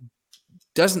how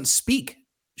doesn't speak.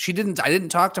 I didn't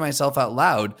talk to myself out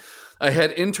loud. I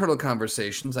had internal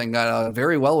conversations. I got on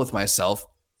very well with myself.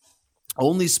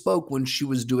 Only spoke when she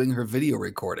was doing her video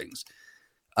recordings.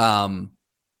 And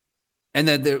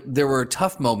then there were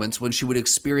tough moments when she would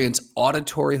experience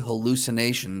auditory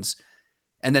hallucinations.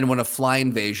 And then when a fly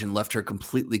invasion left her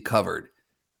completely covered.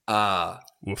 At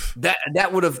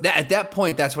that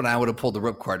point, that's when I would have pulled the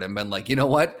ripcord and been like, you know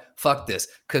what? Fuck this.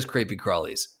 Because creepy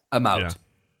crawlies. I'm out. Yeah.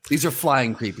 These are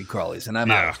flying creepy crawlies, and I'm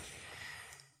out.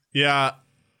 Yeah.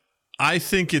 I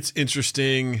think it's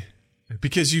interesting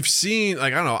because you've seen,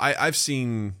 like, I don't know, I've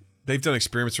seen, they've done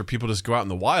experiments where people just go out in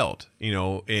the wild,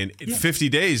 and in 50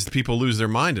 days, people lose their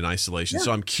mind in isolation. Yeah.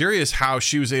 So I'm curious how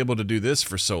she was able to do this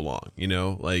for so long,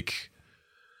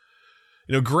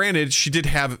 granted, she did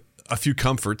have a few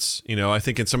comforts, I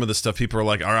think in some of the stuff people are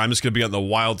like, all right, I'm just going to be out in the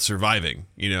wild surviving,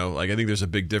 I think there's a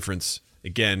big difference.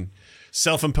 Again,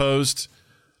 self-imposed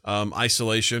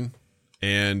isolation,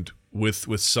 and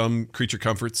with some creature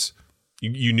comforts,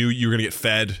 you knew you were going to get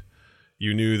fed.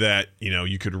 You knew that,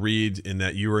 you could read and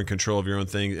that you were in control of your own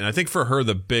thing. And I think for her,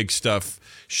 the big stuff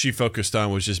she focused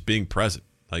on was just being present,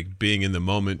 like being in the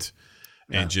moment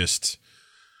and just,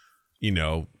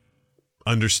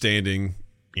 understanding,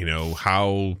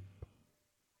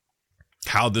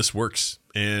 how this works.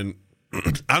 And I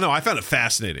don't know, I found it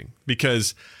fascinating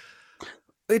because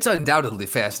it's undoubtedly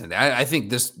fascinating. I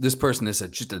think this person is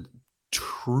just a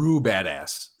true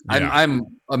badass. Yeah. I'm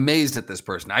amazed at this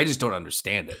person. I just don't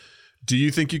understand it. Do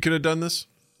you think you could have done this?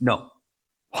 No.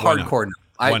 Hardcore. No.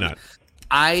 Why not?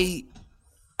 I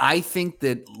think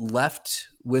that left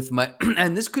with my,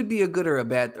 and this could be a good or a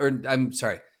bad, or I'm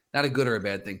sorry, not a good or a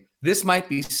bad thing. This might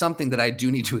be something that I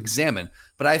do need to examine,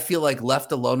 but I feel like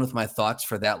left alone with my thoughts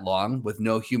for that long with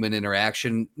no human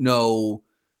interaction, no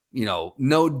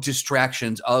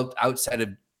distractions outside of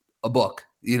a book,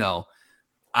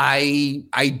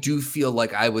 I do feel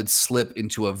like I would slip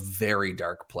into a very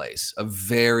dark place, a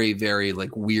very, very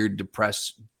like weird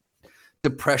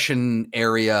depression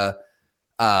area.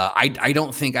 I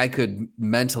don't think I could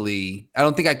mentally,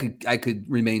 I could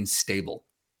remain stable.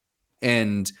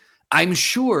 And I'm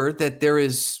sure that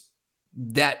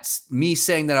that's me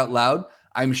saying that out loud.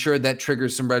 I'm sure that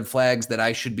triggers some red flags that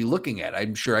I should be looking at.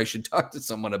 I'm sure I should talk to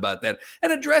someone about that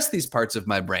and address these parts of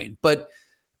my brain. But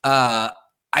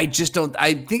I just don't.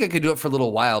 I think I could do it for a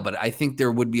little while, but I think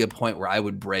there would be a point where I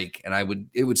would break and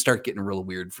it would start getting real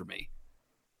weird for me.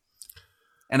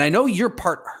 And I know you're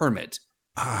part hermit.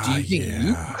 Do you think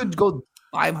you could go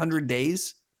 500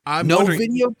 days? No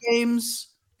video games?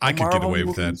 I could get away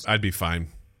with that. I'd be fine.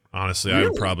 Honestly,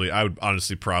 really? I would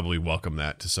honestly probably welcome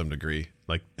that to some degree.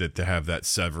 Like that, to have that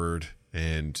severed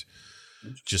and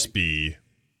just be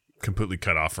completely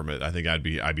cut off from it. I think I'd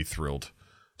be thrilled,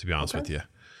 to be honest with you.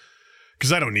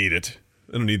 Because I don't need it.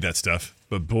 I don't need that stuff.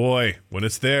 But boy, when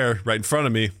it's there right in front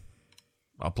of me,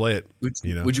 I'll play it.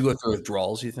 Would you go through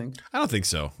withdrawals, you think? I don't think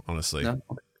so, honestly. No?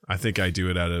 Okay. I think I do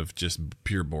it out of just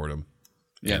pure boredom.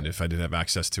 Yeah. And if I didn't have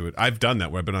access to it, I've done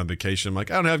that where I've been on vacation. I'm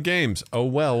like, I don't have games. Oh,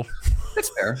 well. That's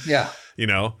fair. Yeah. Do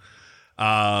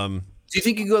you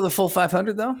think you go the full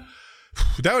 500 though?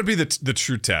 That would be the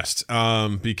true test.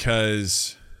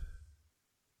 Because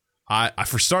I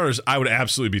for starters, I would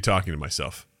absolutely be talking to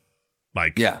myself.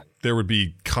 Like, there would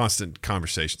be constant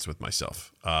conversations with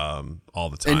myself all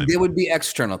the time. And they would be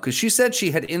external, because she said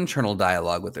she had internal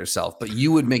dialogue with herself, but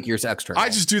you would make yours external. I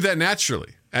just do that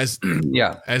naturally. As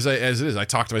as it is. I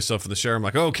talk to myself in the shower. I'm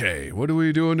like, okay, what are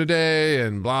we doing today?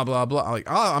 And blah, blah, blah. Like,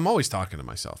 I'm always talking to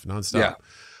myself nonstop. Yeah.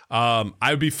 I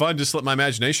would be fun just to let my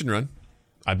imagination run.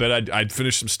 I bet I'd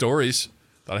finish some stories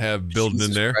that I have building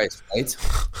in there. Christ, right?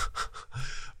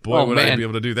 Boy, would I be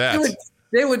able to do that.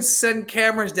 They would send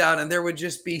cameras down, and there would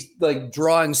just be like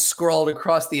drawings scrawled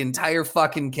across the entire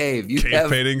fucking cave. You cave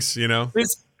paintings, you know,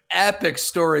 this epic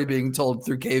story being told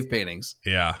through cave paintings.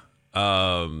 Yeah,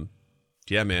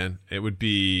 yeah, man, it would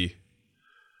be.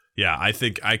 Yeah, I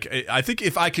think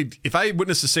if I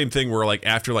witnessed the same thing where like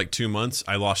after like 2 months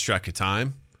I lost track of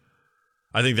time,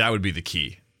 I think that would be the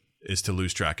key, is to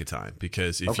lose track of time,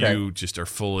 because if you just are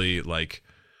fully like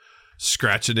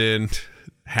scratching in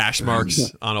hash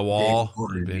marks on a wall,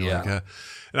 and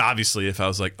obviously if I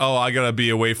was like, oh, I gotta be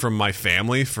away from my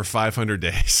family for 500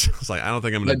 days, I was like, I don't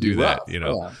think I'm gonna do that. You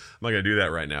know, I'm not gonna do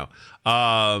that right now.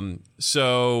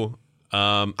 So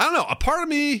I don't know. A part of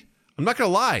me, I'm not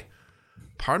gonna lie,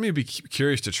 part of me would be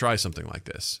curious to try something like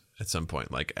this at some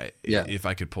point. Like, if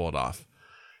I could pull it off,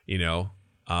 you know.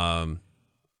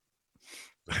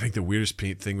 I think the weirdest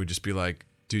thing would just be like,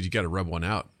 dude, you got to rub one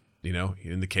out, you know,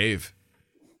 in the cave.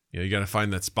 You know, you got to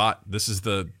find that spot. This is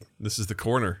the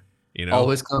corner, you know.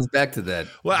 Always comes back to that.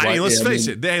 Well, I mean, let's face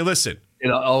it. Hey, listen.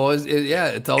 It's always going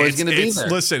to be there.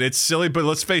 Listen, it's silly, but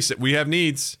let's face it. We have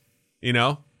needs, you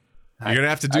know. You're going to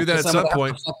have to do that at some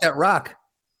point. Fuck that rock.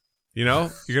 You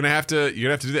know, you're going to have to do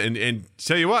that. And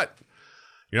tell you what,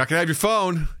 you're not going to have your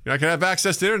phone. You're not going to have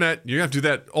access to the internet. You're going to have to do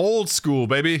that old school,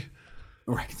 baby.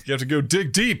 Right. You have to go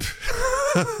dig deep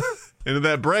into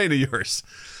that brain of yours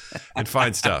and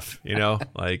find stuff, you know,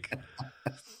 like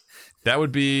that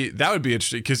would be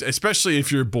interesting, because especially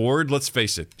if you're bored, let's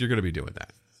face it, you're going to be doing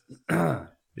that.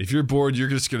 If you're bored, you're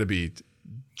just going to be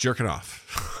jerking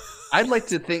off. I'd like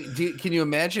to think, can you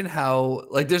imagine how,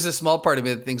 like, there's a small part of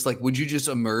me that thinks like, would you just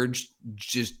emerge,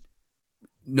 just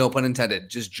no pun intended,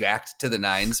 just jacked to the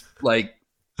nines? Like,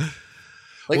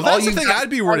 well, that's the thing I'd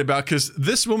be worried about, because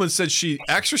this woman said she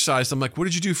exercised. I'm like, what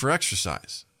did you do for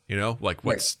exercise? You know, like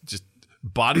what's just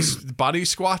body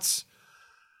squats?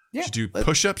 Yeah. Did you do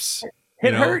push-ups?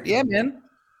 It hurt. Yeah, man.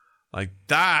 Like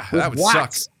that would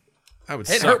suck. That would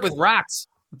suck. Hurt with rocks.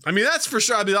 I mean, that's for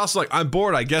sure. I'd be also like, I'm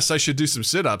bored. I guess I should do some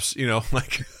sit-ups, you know,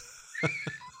 like.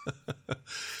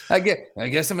 I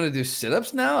guess I'm going to do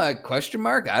sit-ups now? Question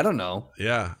mark? I don't know.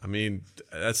 Yeah. I mean,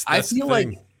 that's I feel the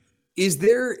thing. Like,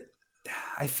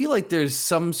 I feel like there's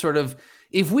some sort of,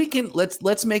 if we can,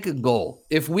 let's make a goal.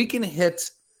 If we can hit,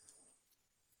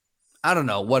 I don't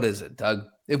know, what is it, Doug?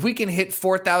 If we can hit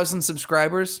 4,000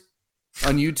 subscribers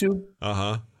on YouTube,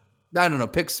 I don't know,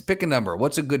 pick a number.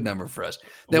 What's a good number for us?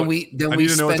 Then we need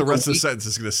to know what the rest of the sentence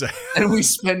is going to say. And we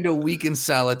spend a week in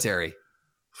solitary.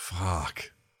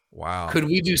 Fuck. Wow. Could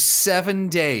we do 7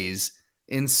 days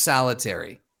in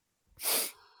solitary?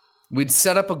 We'd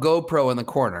set up a GoPro in the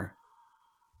corner.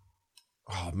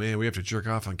 Oh man, we have to jerk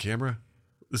off on camera.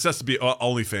 This has to be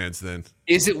OnlyFans then.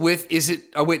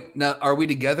 Are we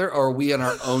together, or are we in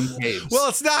our own caves? Well,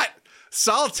 it's not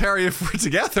solitary if we're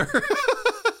together.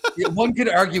 Yeah, one could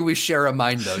argue we share a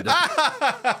mind, though.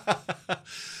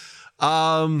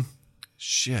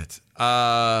 Shit.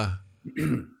 That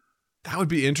would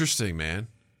be interesting, man.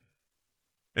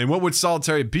 And what would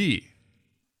solitary be?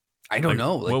 I don't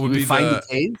know. Like, what would be find the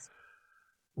cave?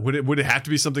 Would it have to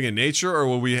be something in nature, or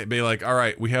will we be like, all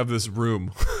right, we have this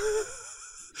room?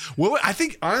 Well, I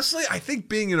think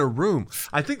being in a room,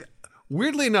 I think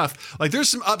weirdly enough, like there's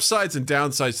some upsides and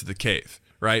downsides to the cave,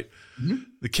 right? Mm-hmm.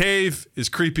 The cave is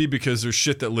creepy because there's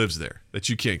shit that lives there that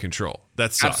you can't control.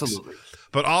 That sucks. Absolutely.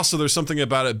 But also there's something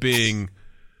about it being,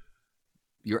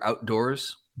 you're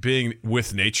outdoors, being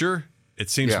with nature. It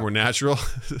seems more natural.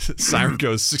 Siren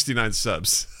goes 69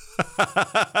 subs.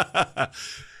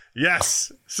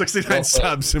 Yes, 69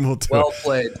 subs, and we'll do well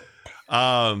played.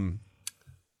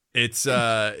 It's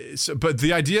but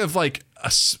the idea of like,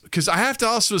 because I have to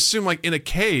also assume like in a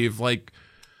cave, like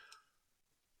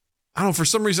I don't know, for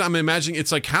some reason I'm imagining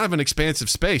it's like kind of an expansive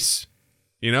space,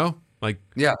 you know, like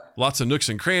lots of nooks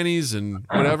and crannies and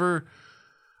whatever.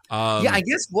 I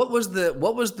guess what was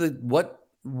the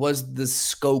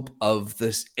scope of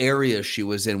this area she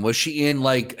was in? Was she in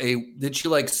like did she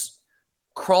like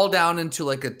crawl down into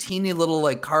like a teeny little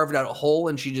like carved out hole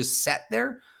and she just sat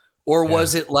there? Or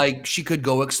was it like she could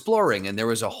go exploring and there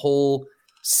was a whole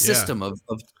system of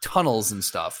tunnels and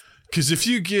stuff? Because if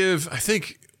you give, I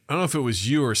don't know if it was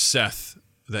you or Seth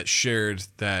that shared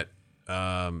that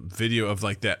video of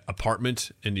like that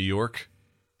apartment in New York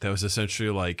that was essentially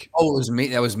like, oh, it was me.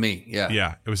 That was me. Yeah.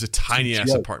 Yeah. It was a tiny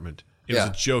ass apartment. It was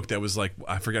Yeah. a joke that was like,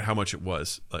 I forget how much it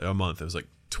was, like a month. It was like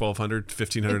 $1,200,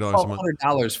 $1,500 a month.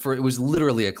 $1,200 for, it was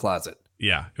literally a closet.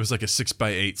 Yeah. It was like a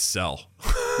 6x8 cell.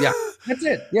 Yeah. That's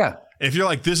it. Yeah. If you're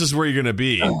like, this is where you're going to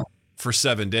be for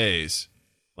 7 days,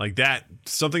 like that,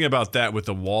 something about that with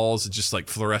the walls, just like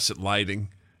fluorescent lighting,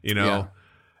 you know, Yeah.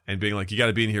 and being like, you got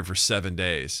to be in here for 7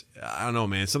 days. I don't know,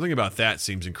 man. Something about that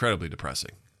seems incredibly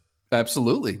depressing.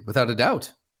 Absolutely. Without a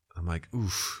doubt. I'm like,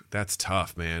 oof, that's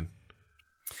tough, man.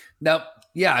 Now,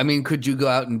 yeah, I mean, could you go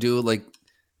out and do like,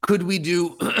 could we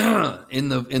do in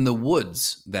the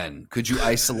woods then? Could you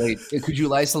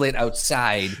isolate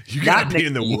outside? You gotta Not be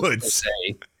in the Nicole's, woods. per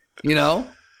se, you know?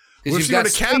 What if you got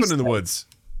a cabin in the woods?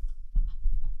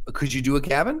 Could you do a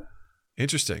cabin?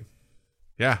 Interesting.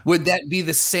 Yeah. Would that be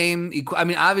the same? I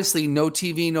mean, obviously, no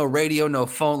TV, no radio, no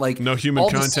phone, like no human all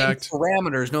contact. The same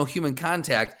parameters, no human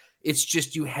contact. It's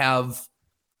just you have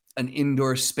an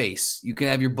indoor space. You can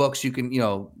have your books. You can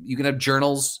have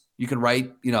journals. You can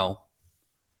write.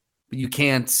 But you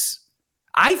can't.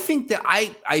 I think that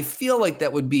I feel like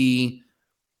that would be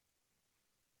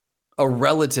a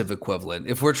relative equivalent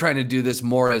if we're trying to do this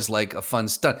more as like a fun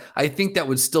stunt. I think that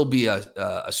would still be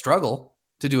a struggle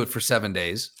to do it for 7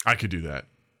 days. I could do that.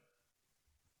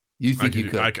 You think you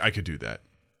could? I could do that.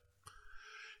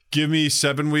 Give me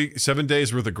 7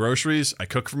 days worth of groceries. I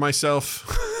cook for myself.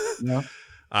 Yeah.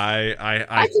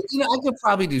 I could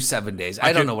probably do 7 days.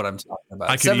 I don't know what I'm talking about.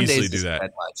 I could 7 easily days do that.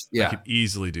 much. Yeah. I could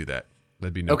easily do that.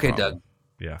 That'd be no okay, problem. Doug.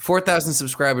 Yeah. 4,000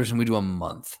 subscribers and we do a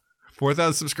month.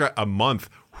 4,000 subscribers a month.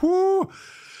 Whoo.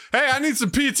 Hey, I need some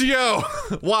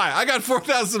PTO. Why? I got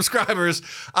 4,000 subscribers.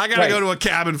 I got to go to a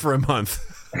cabin for a month.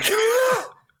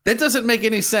 That doesn't make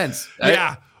any sense.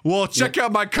 Yeah. Well, check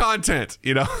out my content,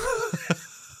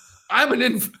 I'm an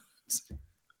influence.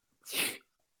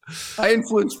 I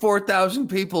influence 4,000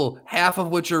 people, half of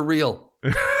which are real.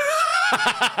 The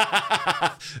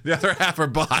other half are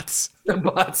bots. They're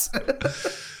bots.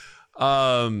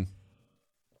 A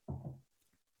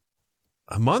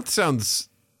month sounds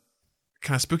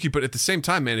kind of spooky, but at the same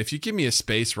time, man, if you give me a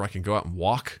space where I can go out and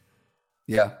walk,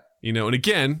 yeah, and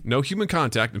again, no human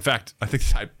contact. In fact, I think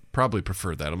I probably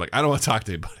prefer that. I'm like, I don't want to talk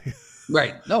to anybody.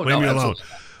 Right. No, Leave me alone. absolutely.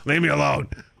 Leave me alone.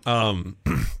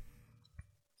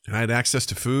 And I had access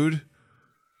to food,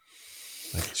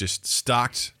 like just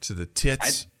stocked to the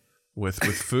tits with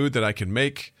food that I can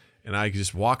make, and I could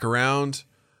just walk around,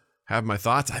 have my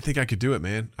thoughts. I think I could do it,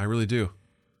 man. I really do.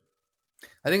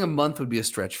 I think a month would be a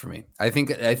stretch for me. I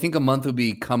think a month would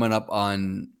be coming up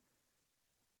on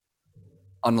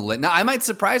the list. Now, I might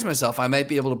surprise myself. I might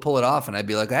be able to pull it off, and I'd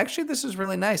be like, actually, this is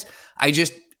really nice. I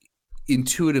just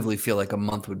intuitively feel like a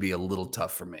month would be a little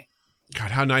tough for me. God,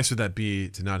 how nice would that be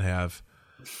to not have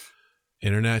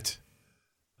internet,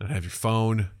 not have your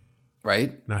phone,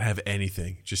 right? Not have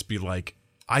anything. Just be like,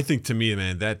 I think to me,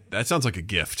 man, that sounds like a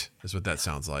gift. Is what that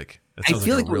sounds like. That sounds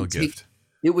like a real gift.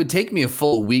 It would take me a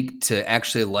full week to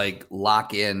actually like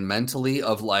lock in mentally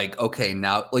of like, okay,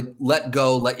 now like let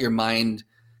go, let your mind,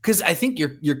 because I think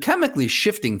you're chemically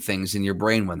shifting things in your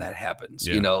brain when that happens.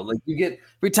 Yeah. Like you get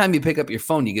every time you pick up your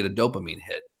phone, you get a dopamine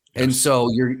hit. Yes. And so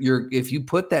you're if you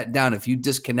put that down, if you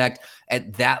disconnect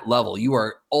at that level, you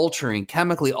are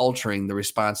chemically altering the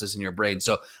responses in your brain.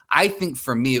 So I think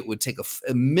for me, it would take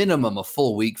a minimum a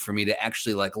full week for me to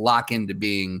actually like lock into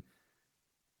being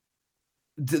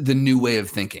the new way of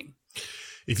thinking.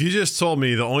 If you just told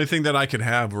me the only thing that I could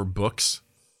have were books,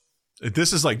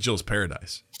 this is like Jill's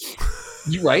paradise.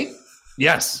 You right?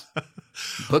 Yes.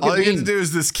 All you get to do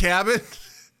is this cabin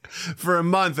for a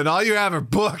month, and all you have are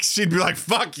books. She'd be like,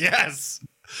 "Fuck yes,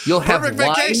 you'll have perfect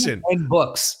vacation and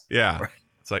books." Yeah, right.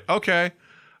 It's like okay.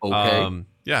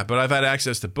 Yeah, but I've had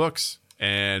access to books,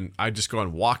 and I just go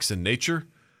on walks in nature.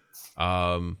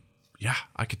 Yeah,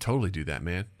 I could totally do that,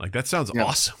 man. Like that sounds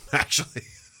awesome, actually.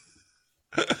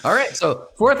 All right, so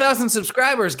 4,000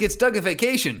 subscribers gets Doug a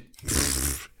vacation,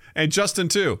 and Justin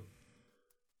too.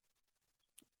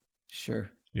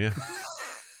 Sure. Yeah.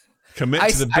 Commit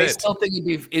to the bit. I still think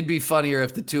it'd be funnier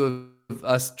if the two of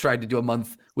us tried to do a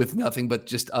month with nothing but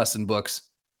just us and books,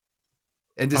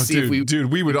 and to see if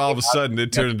we would all of a sudden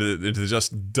it turned into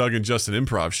just Doug and Justin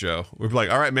improv show. We'd be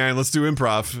like, all right, man, let's do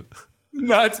improv.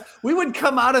 Nuts. We would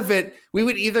come out of it. We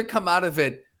would either come out of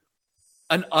it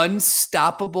an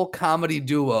unstoppable comedy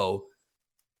duo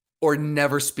or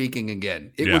never speaking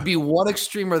again. It would be one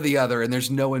extreme or the other, and there's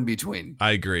no in between.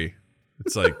 I agree.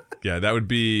 It's like, that would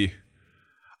be.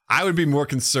 I would be more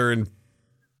concerned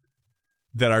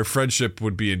that our friendship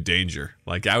would be in danger.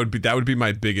 Like that would be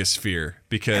my biggest fear,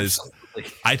 because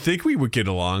Absolutely. I think we would get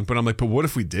along, but I'm like, but what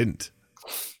if we didn't?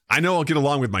 I know I'll get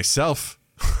along with myself.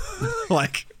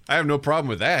 Like, I have no problem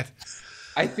with that.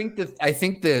 I think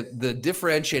the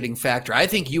differentiating factor, I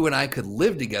think you and I could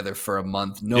live together for a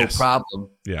month, no problem.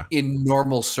 Yeah. In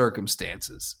normal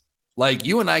circumstances. Like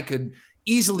you and I could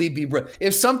easily be,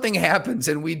 if something happens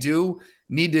and we do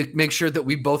need to make sure that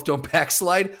we both don't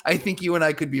backslide, I think you and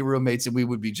I could be roommates and we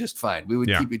would be just fine. We would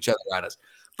keep each other honest.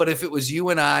 But if it was you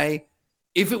and I,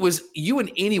 if it was you and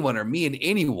anyone or me and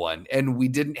anyone, and we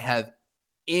didn't have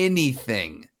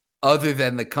anything other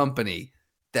than the company,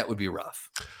 that would be rough.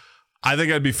 I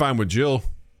think I'd be fine with Jill,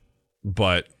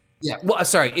 but yeah. Well,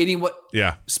 sorry, anyone.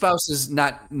 Yeah. Spouse is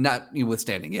not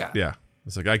withstanding. Yeah. Yeah.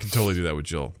 It's like I can totally do that with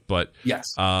Jill, but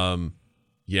yes. If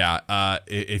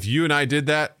you and I did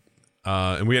that,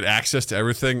 and we had access to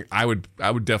everything, I would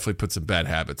definitely put some bad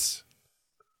habits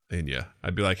in you.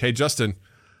 I'd be like, hey, Justin,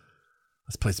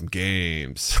 let's play some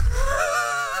games.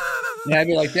 Yeah, I'd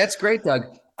be like, that's great,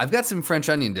 Doug. I've got some French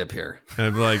onion dip here. And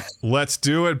I'd be like, let's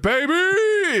do it, baby.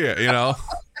 You know,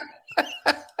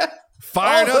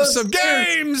 fired up some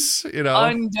games. You know,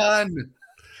 undone.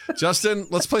 Justin,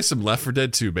 let's play some Left 4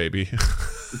 Dead 2, baby.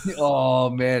 Oh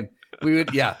man, we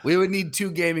would need 2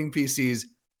 gaming PCs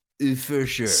for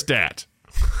sure. Stat.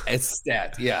 It's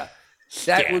stat. Yeah,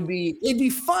 that it'd be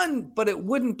fun, but it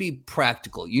wouldn't be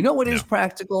practical. You know what is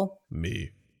practical? Me.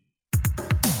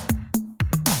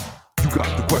 You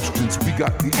got the questions, we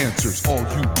got the answers. All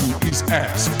you do is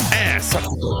ask. Ask.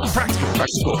 Practical.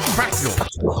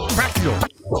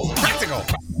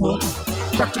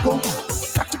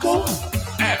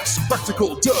 Ask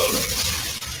Practical Doug.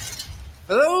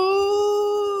 For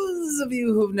those of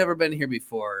you who've never been here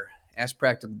before, Ask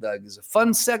Practical Doug is a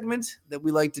fun segment that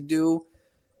we like to do.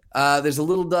 There's a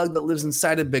little Doug that lives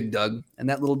inside of Big Doug, and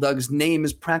that little Doug's name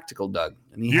is Practical Doug,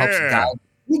 and he helps guide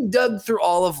Big Doug through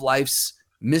all of life's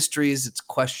mysteries, its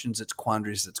questions, its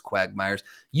quandaries, its quagmires.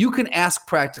 You can ask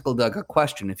Practical Doug a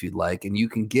question if you'd like, and you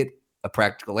can get a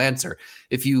practical answer.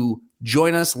 If you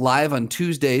join us live on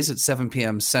Tuesdays at 7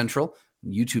 p.m. Central,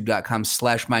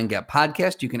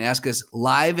 youtube.com/mindgappodcast, you can ask us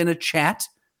live in a chat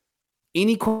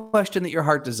any question that your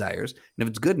heart desires. And if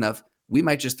it's good enough, we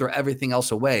might just throw everything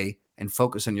else away and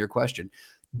focus on your question.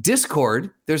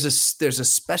 Discord, there's a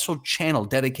special channel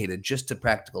dedicated just to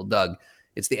Practical Doug.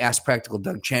 It's the Ask Practical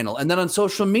Doug channel. And then on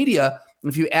social media,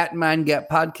 if you @MindGap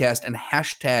Podcast and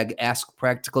hashtag Ask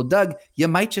Practical Doug, you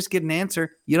might just get an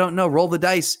answer. You don't know. Roll the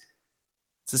dice.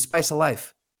 It's the spice of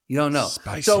life. You don't know.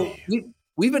 Spicy. So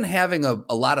we've been having a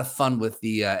lot of fun with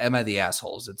the Am I the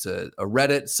Assholes? It's a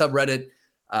Reddit subreddit,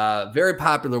 very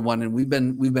popular one, and we've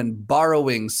been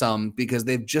borrowing some because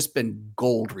they've just been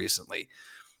gold recently.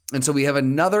 And so we have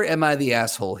another Am I the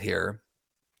Asshole here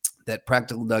that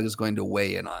Practical Doug is going to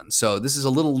weigh in on. So this is a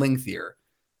little lengthier.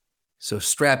 So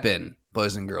strap in,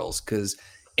 boys and girls, because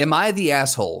am I the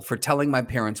asshole for telling my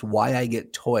parents why I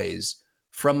get toys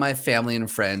from my family and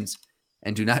friends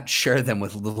and do not share them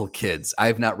with little kids? I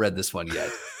have not read this one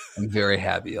yet. I'm very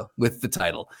happy with the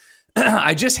title.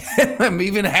 I'm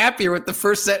even happier with the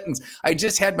first sentence. I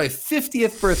just had my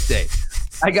 50th birthday.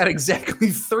 I got exactly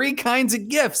 3 kinds of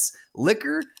gifts: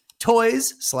 liquor,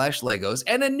 toys / Legos,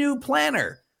 and a new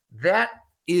planner. That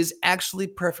is actually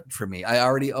perfect for me. I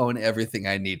already own everything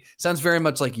I need. Sounds very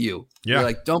much like you. Yeah. You're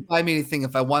like, don't buy me anything.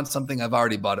 If I want something, I've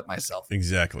already bought it myself.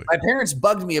 Exactly. My parents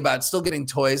bugged me about still getting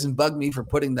toys and bugged me for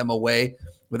putting them away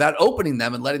without opening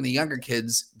them and letting the younger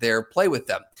kids there play with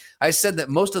them. I said that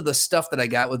most of the stuff that I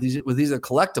got with these are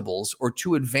collectibles or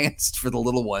too advanced for the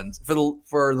little ones,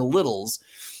 for the littles,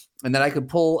 and that I could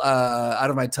pull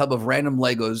out of my tub of random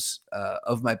Legos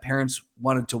of my parents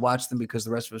wanted to watch them because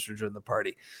the rest of us were during the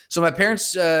party. So my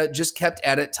parents just kept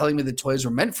at it, telling me the toys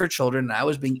were meant for children, and I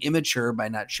was being immature by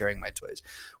not sharing my toys.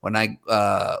 When I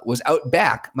was out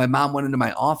back, my mom went into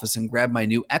my office and grabbed my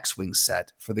new X-Wing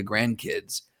set for the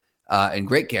grandkids and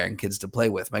great grandkids to play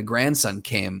with. My grandson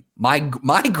came. My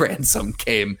grandson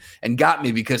came and got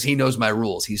me because he knows my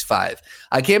rules. He's 5.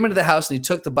 I came into the house and he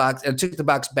took the box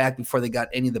back before they got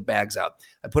any of the bags out.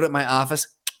 I put it in my office,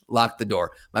 locked the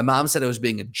door. My mom said I was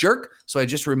being a jerk, so I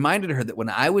just reminded her that when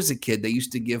I was a kid, they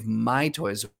used to give my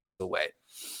toys away.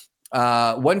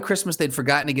 One Christmas, they'd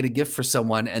forgotten to get a gift for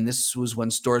someone, and this was when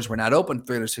stores were not open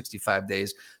 365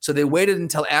 days. So they waited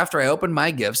until after I opened my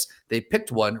gifts. They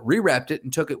picked one, rewrapped it,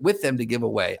 and took it with them to give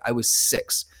away. I was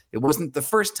 6. It wasn't the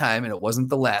first time, and it wasn't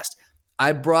the last.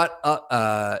 I brought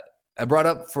I brought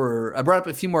up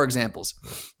a few more examples.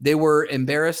 They were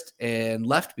embarrassed and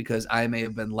left because I may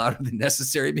have been louder than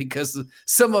necessary because of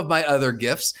some of my other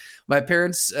gifts. My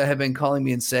parents have been calling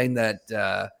me and saying that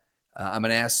I'm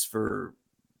an ass for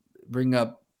bringing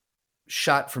up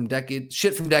shit from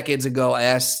decades ago. I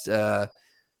asked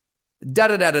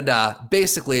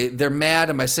Basically, they're mad,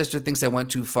 and my sister thinks I went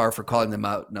too far for calling them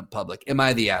out in public. Am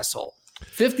I the asshole?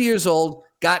 50 years old,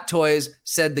 got toys,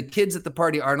 said the kids at the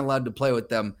party aren't allowed to play with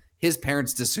them. His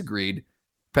parents disagreed.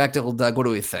 Practical Doug, what do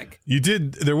we think?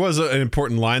 There was an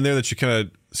important line there that you kind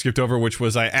of skipped over, which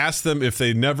was, I asked them if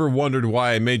they never wondered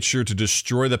why I made sure to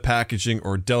destroy the packaging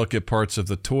or delicate parts of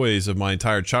the toys of my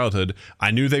entire childhood.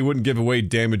 I knew they wouldn't give away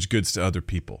damaged goods to other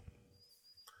people.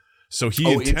 So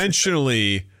he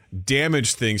intentionally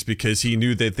damaged things because he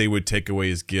knew that they would take away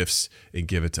his gifts and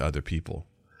give it to other people.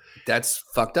 That's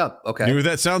fucked up. Okay. You know what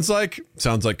that sounds like?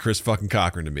 Sounds like Chris fucking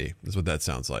Cochran to me. That's what that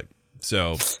sounds like.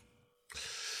 So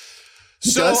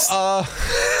this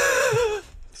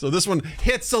one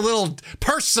hits a little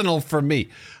personal for me.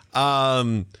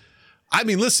 I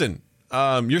mean, listen,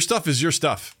 your stuff is your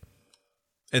stuff.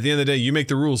 At the end of the day, you make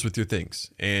the rules with your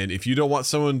things. And if you don't want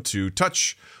someone to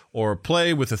touch or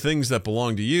play with the things that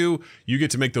belong to you, you get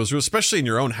to make those rules, especially in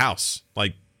your own house.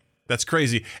 like, that's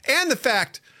crazy. And the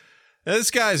fact that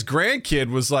this guy's grandkid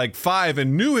was like 5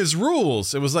 and knew his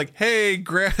rules. It was like, hey,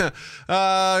 great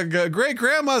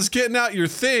grandma's getting out your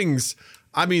things.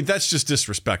 I mean, that's just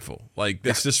disrespectful. Like,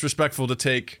 that's disrespectful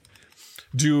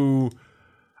to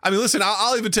I mean, listen,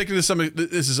 I'll even take it to something.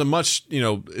 This is a much,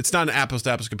 it's not an apples to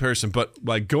apples comparison, but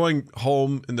like going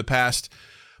home in the past,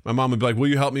 my mom would be like, will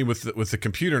you help me with the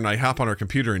computer? And I hop on her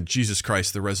computer and Jesus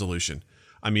Christ, the resolution.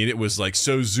 I mean, it was like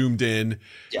so zoomed in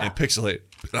and pixelated.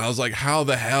 And I was like, how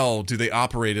the hell do they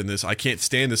operate in this? I can't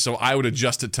stand this. So I would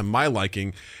adjust it to my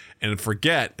liking and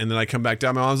forget. And then I come back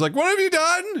down. My mom's like, what have you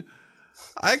done?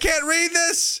 I can't read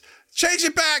this. Change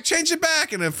it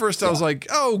back. And at first I was like,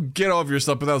 oh, get over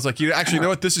yourself. But I was like, you actually know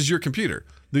what? This is your computer.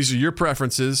 These are your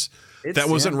preferences. That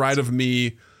wasn't right of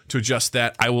me to adjust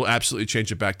that. I will absolutely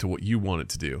change it back to what you want it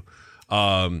to do.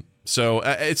 So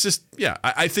it's just,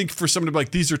 I think for someone to be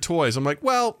like, these are toys. I'm like,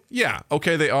 well, yeah,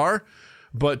 okay, they are.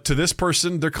 But to this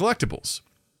person, they're collectibles.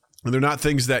 And they're not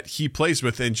things that he plays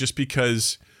with. And just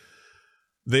because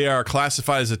they are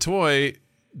classified as a toy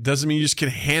doesn't mean you just can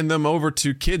hand them over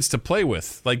to kids to play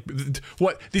with. Like,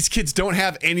 what? These kids don't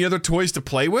have any other toys to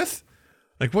play with?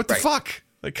 Like, what the fuck?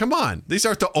 Like, come on. These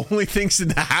aren't the only things in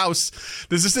the house.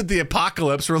 This isn't the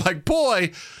apocalypse. We're like,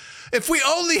 boy, if we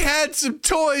only had some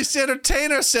toys to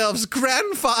entertain ourselves,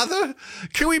 grandfather,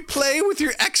 can we play with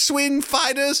your X-Wing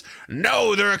fighters?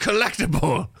 No, they're a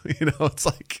collectible. It's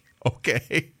like,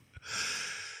 okay.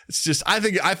 It's just, I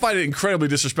find it incredibly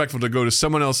disrespectful to go to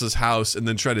someone else's house and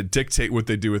then try to dictate what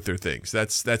they do with their things.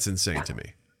 That's insane to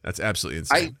me. That's absolutely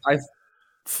insane. I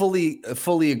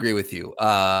fully agree with you.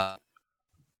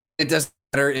 It doesn't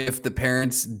matter if the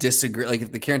parents disagree. Like,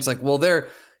 if the parents like, well, they're,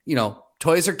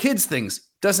 toys are kids' things.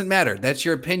 Doesn't matter. That's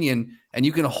your opinion, and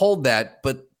you can hold that.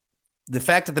 But the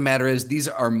fact of the matter is, these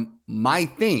are my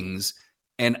things,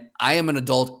 and I am an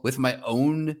adult with my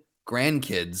own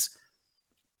grandkids.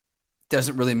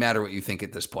 Doesn't really matter what you think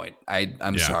at this point.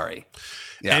 I'm sorry.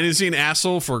 Yeah. And is he an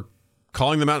asshole for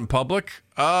calling them out in public?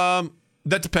 That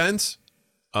depends.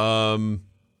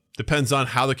 Depends on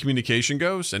how the communication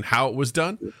goes and how it was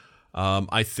done.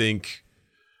 I think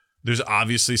there's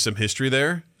obviously some history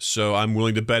there, so I'm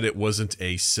willing to bet it wasn't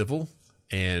a civil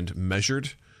and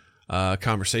measured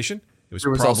conversation. There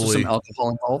was also some alcohol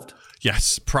involved.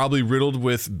 Yes, probably riddled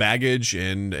with baggage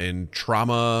and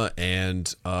trauma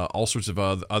and all sorts of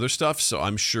other stuff. So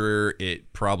I'm sure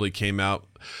it probably came out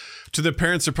to the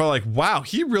parents. Are probably like, wow,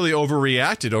 he really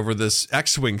overreacted over this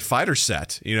X-Wing fighter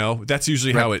set. That's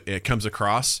usually how it comes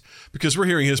across, because we're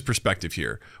hearing his perspective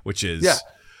here, which is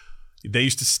they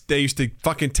used to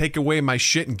fucking take away my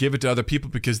shit and give it to other people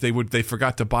because they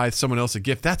forgot to buy someone else a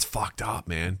gift. That's fucked up,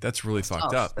 man. That's really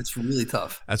fucked up. That's really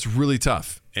tough. That's really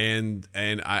tough. And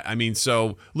I mean,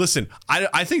 so listen,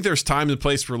 I think there's time and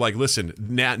place for, like, listen,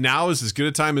 now is as good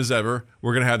a time as ever.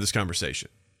 We're going to have this conversation,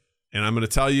 and I'm going to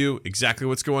tell you exactly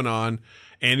what's going on.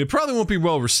 And it probably won't be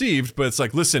well received, but it's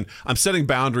like, listen, I'm setting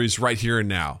boundaries right here and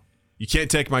now. You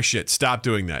can't take my shit. Stop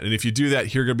doing that. And if you do that,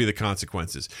 here are going to be the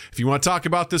consequences. If you want to talk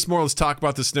about this more, let's talk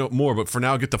about this more. But for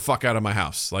now, get the fuck out of my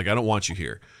house. Like, I don't want you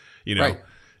here.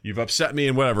 You've upset me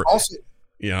and whatever. Also,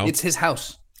 it's his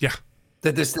house. Yeah.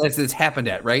 That's happened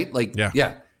at, right? Like, yeah.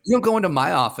 You don't go into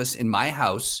my office in my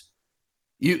house.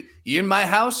 You in my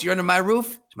house? You're under my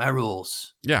roof? It's my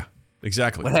rules. Yeah,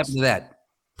 exactly. What happened to that?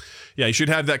 Yeah, you should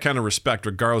have that kind of respect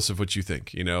regardless of what you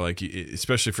think, like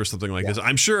especially for something like this.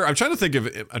 I'm trying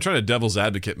to devil's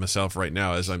advocate myself right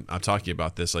now as I'm talking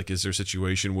about this. Like, is there a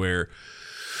situation where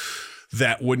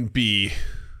that wouldn't be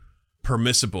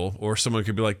permissible, or someone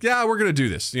could be like, yeah, we're going to do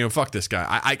this, fuck this guy.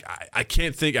 I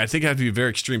can't think, I think it would have to be a very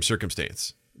extreme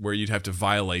circumstance where you'd have to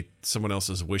violate someone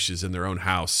else's wishes in their own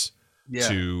house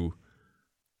to...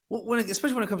 Well,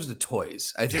 especially when it comes to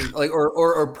toys, I think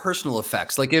or personal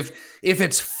effects. Like if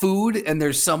it's food and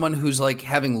there's someone who's like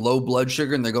having low blood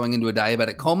sugar and they're going into a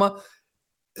diabetic coma,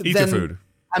 eat their food.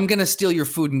 I'm going to steal your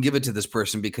food and give it to this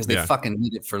person because they fucking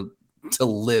need it to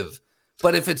live.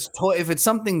 But if it's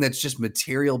something that's just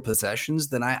material possessions,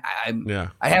 then I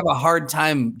have a hard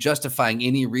time justifying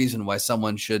any reason why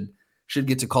someone should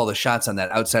get to call the shots on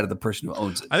that outside of the person who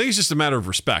owns it. I think it's just a matter of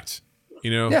respect,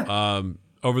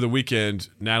 over the weekend,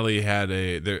 Natalie had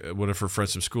one of her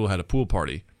friends from school had a pool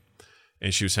party,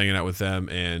 and she was hanging out with them.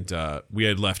 And we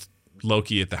had left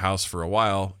Loki at the house for a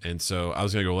while, and so I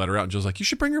was gonna go let her out. And Jill's like, "You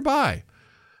should bring her by."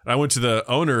 And I went to the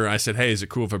owner. I said, "Hey, is it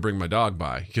cool if I bring my dog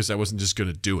by?" Because I wasn't just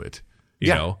gonna do it,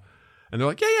 you know. And they're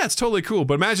like, "Yeah, it's totally cool."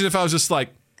 But imagine if I was just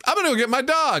like, "I'm gonna go get my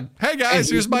dog. Hey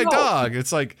guys, here's my dog."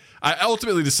 It's like I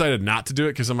ultimately decided not to do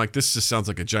it because I'm like, this just sounds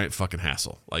like a giant fucking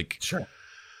hassle. Like, sure.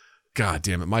 God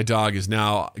damn it. My dog is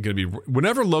now going to be,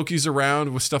 whenever Loki's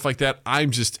around with stuff like that,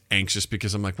 I'm just anxious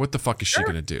because I'm like, what the fuck is she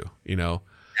going to do?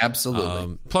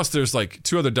 Absolutely. Plus there's like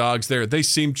 2 other dogs there. They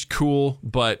seemed cool,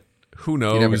 but who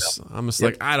knows? I'm just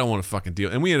like, I don't want to fucking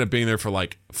deal. And we ended up being there for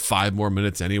like 5 more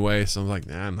minutes anyway. So I'm like,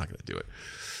 nah, I'm not going to do it.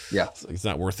 Yeah. It's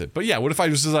not worth it. But yeah, what if I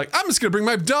was just like, I'm just going to bring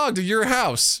my dog to your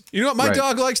house? You know what my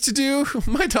dog likes to do?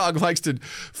 My dog likes to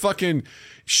fucking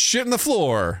shit on the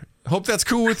floor. Hope that's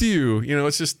cool with you.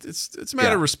 It's just, it's a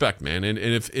matter of respect, man. And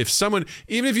if someone,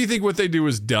 even if you think what they do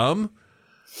is dumb,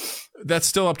 that's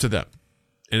still up to them.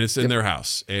 And it's in their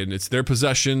house and it's their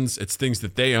possessions. It's things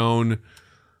that they own.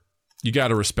 You got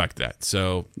to respect that.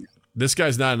 So this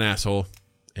guy's not an asshole,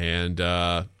 and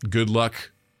good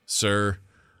luck, sir,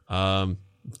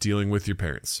 dealing with your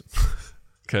parents.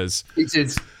 Because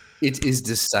it is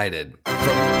decided.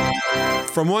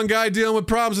 From one guy dealing with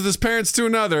problems with his parents to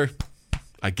another,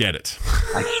 I get it.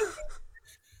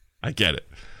 I get it.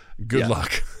 Good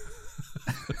luck.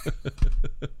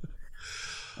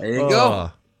 There you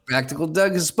go. Practical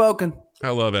Doug has spoken.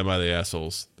 I love Am I the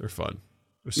Assholes. They're fun.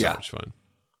 They're so much fun.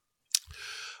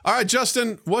 All right,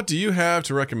 Justin, what do you have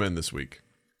to recommend this week?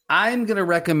 I'm going to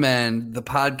recommend the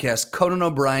podcast Conan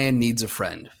O'Brien Needs a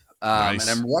Friend. Nice.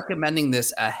 And I'm recommending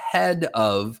this ahead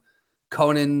of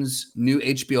Conan's new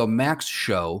HBO Max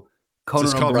show. Conan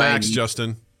It's called O'Brien. Max,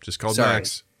 Justin. Just called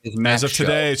Max. Max. As of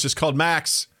today, it's just called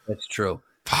Max. That's true.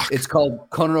 Fuck. It's called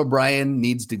Conan O'Brien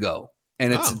Needs to Go.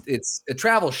 And it's a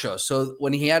travel show. So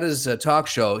when he had his talk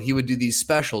show, he would do these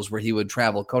specials where he would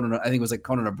travel. I think it was like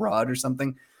Conan Abroad or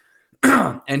something.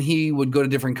 And he would go to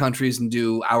different countries and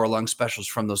do hour-long specials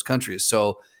from those countries.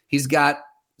 So he's got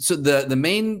the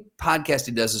main podcast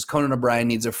he does is Conan O'Brien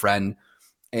Needs a Friend.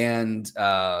 And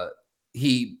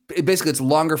it's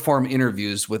longer form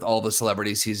interviews with all the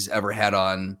celebrities he's ever had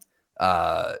on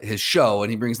his show,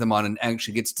 and he brings them on and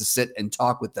actually gets to sit and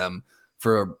talk with them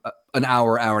for an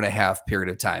hour and a half period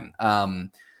of time.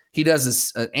 He does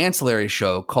this ancillary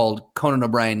show called Conan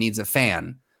O'Brien Needs a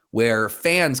Fan, where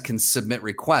fans can submit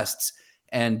requests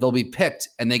and they'll be picked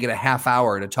and they get a half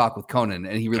hour to talk with Conan,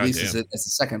 and he releases it as a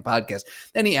second podcast.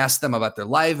 Then he asks them about their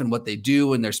life and what they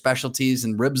do and their specialties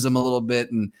and ribs them a little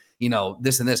bit and,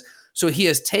 this and this. So he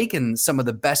has taken some of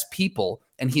the best people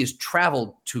and he has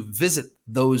traveled to visit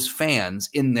those fans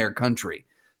in their country.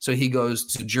 So he goes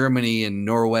to Germany and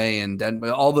Norway and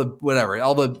Denmark, all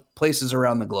the places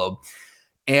around the globe.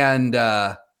 And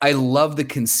I love the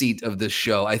conceit of this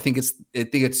show. I think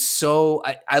it's so,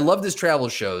 I love these travel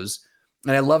shows.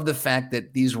 And I love the fact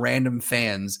that these random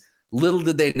fans, little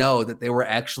did they know that they were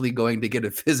actually going to get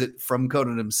a visit from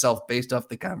Conan himself based off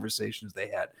the conversations they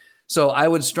had. So I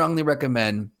would strongly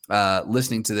recommend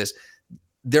listening to this.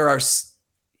 There are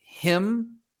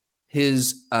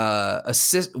his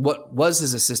what was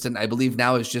his assistant, I believe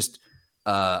now is just,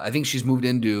 I think she's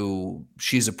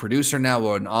a producer now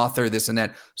or an author, this and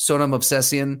that. Sonam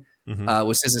Obsessian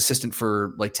was his assistant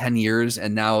for like 10 years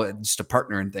and now just a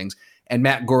partner in things. And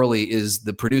Matt Gorley is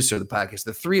the producer of the podcast.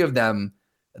 The three of them,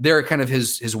 they're kind of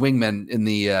his wingmen in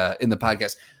the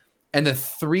podcast. And the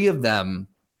three of them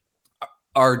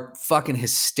are fucking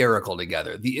hysterical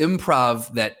together. The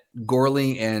improv that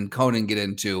Gorley and Conan get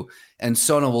into, and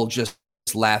Sona will just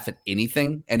laugh at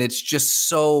anything. And it's just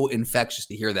so infectious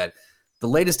to hear that. The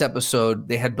latest episode,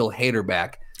 they had Bill Hader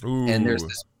back. Ooh. And there's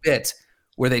this bit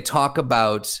where they talk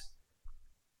about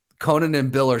Conan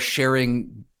and Bill are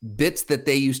sharing bits that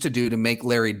they used to do to make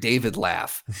Larry David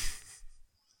laugh.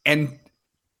 And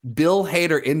Bill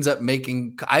Hader ends up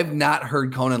making, I've not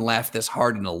heard Conan laugh this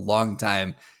hard in a long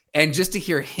time. And just to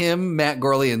hear him, Matt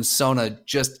Gorley, and Sona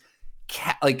just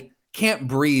can't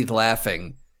breathe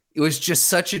laughing. It was just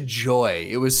such a joy.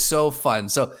 It was so fun.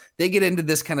 So they get into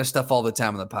this kind of stuff all the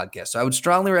time on the podcast. So I would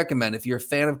strongly recommend, if you're a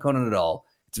fan of Conan at all,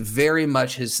 it's very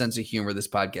much his sense of humor. This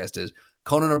podcast is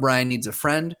Conan O'Brien Needs a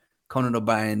Friend, Conan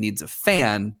O'Brien Needs a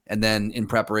Fan, and then in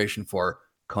preparation for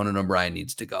Conan O'Brien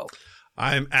Needs to Go.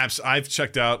 I've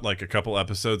checked out like a couple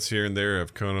episodes here and there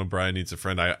of Conan O'Brien Needs a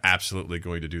Friend. I'm absolutely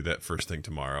going to do that first thing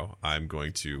tomorrow. I'm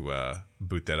going to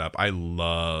boot that up. I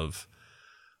love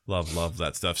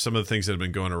that stuff. Some of the things that have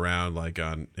been going around like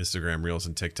on Instagram Reels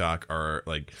and TikTok are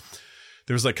like,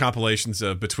 there's like compilations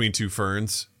of Between Two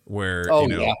Ferns where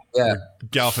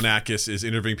Galifianakis is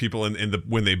interviewing people in the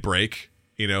when they break.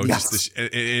 Just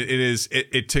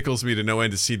it tickles me to no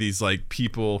end to see these like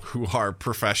people who are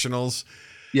professionals.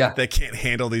 Yeah, that can't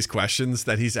handle these questions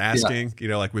that he's asking.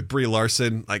 Like with Brie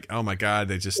Larson, like, oh my God,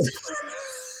 they just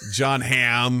John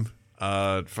Hamm,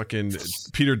 fucking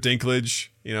Peter Dinklage,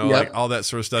 like all that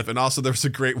sort of stuff. And also there was a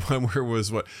great one where it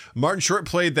was Martin Short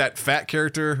played that fat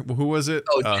character. Who was it?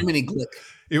 Oh, Jiminy Glick.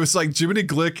 It was like Jiminy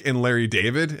Glick and Larry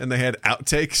David, and they had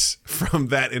outtakes from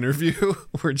that interview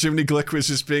where Jiminy Glick was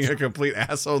just being a complete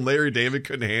asshole, and Larry David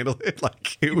couldn't handle it.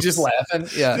 Like it was just laughing.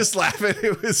 Yeah, just laughing.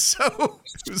 It was so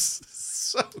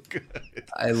good.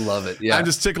 I love it. Yeah, I'm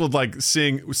just tickled like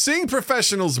seeing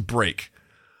professionals break.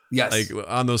 Yes, like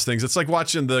on those things. It's like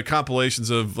watching the compilations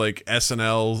of like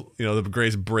SNL. The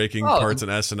greatest breaking parts in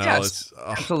SNL. Yes, it's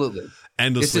absolutely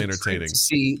endlessly entertaining. To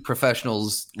see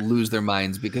professionals lose their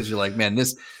minds because you're like, man,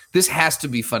 this has to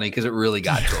be funny because it really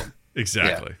got to them.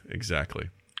 Exactly.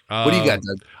 What do you got,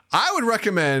 Doug? I would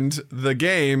recommend the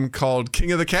game called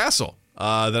King of the Castle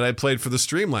that I played for the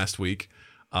stream last week.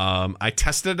 I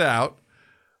tested it out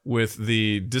with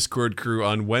the Discord crew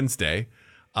on Wednesday.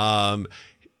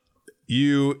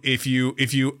 If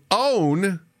you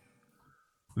own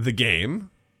the game,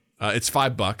 it's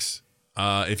 $5.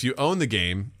 If you own the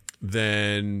game,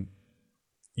 then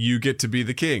you get to be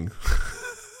the king.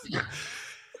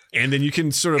 And then you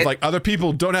can sort of like, other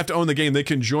people don't have to own the game. They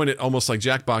can join it almost like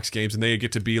Jackbox games, and they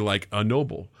get to be like a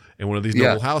noble in one of these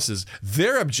noble houses.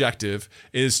 Their objective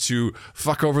is to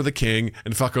fuck over the king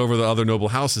and fuck over the other noble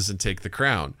houses and take the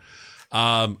crown.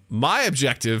 My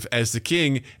objective as the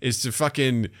king is to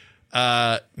fucking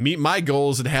meet my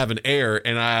goals and have an heir,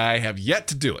 and I have yet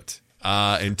to do it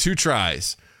in 2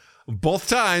 tries. Both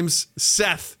times,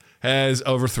 Seth has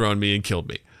overthrown me and killed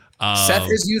me. Seth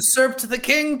has usurped the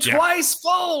king twice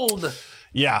fold.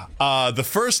 Yeah. The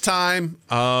first time,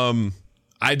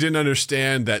 I didn't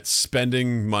understand that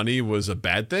spending money was a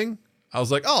bad thing. I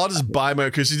was like, I'll just buy my,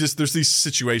 because there's these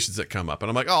situations that come up,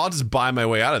 and I'm like, I'll just buy my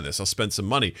way out of this. I'll spend some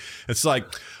money. It's like,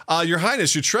 Your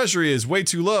Highness, your treasury is way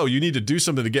too low. You need to do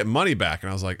something to get money back. And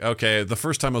I was like, okay. The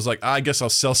first time I was like, I guess I'll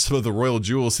sell some of the royal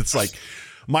jewels. It's like,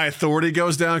 my authority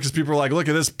goes down because people are like, look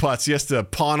at this putz. He has to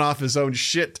pawn off his own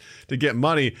shit to get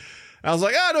money. I was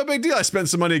like, no big deal. I spent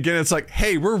some money again. It's like,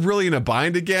 hey, we're really in a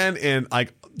bind again. And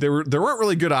like, there weren't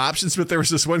really good options, but there was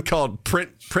this one called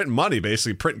print money,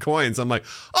 basically print coins. I'm like,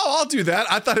 I'll do that.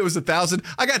 I thought it was 1,000.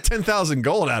 I got 10,000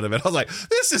 gold out of it. I was like,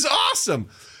 this is awesome.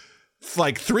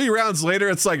 Like 3 rounds later,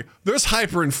 it's like, there's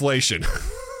hyperinflation.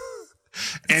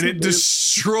 And it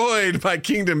destroyed my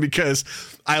kingdom because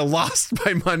I lost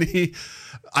my money.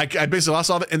 I basically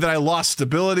lost all of it. And then I lost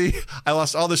stability. I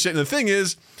lost all the shit. And the thing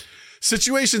is,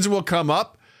 situations will come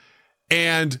up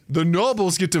and the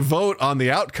nobles get to vote on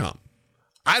the outcome.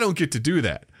 I don't get to do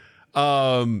that.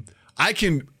 I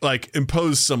can like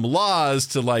impose some laws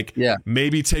to like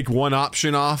maybe take one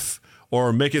option off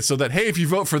or make it so that, hey, if you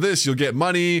vote for this, you'll get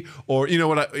money, or you know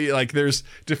what, like there's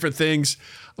different things,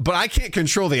 but I can't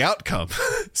control the outcome.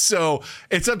 So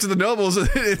it's up to the nobles.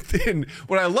 And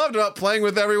what I loved about playing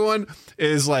with everyone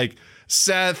is like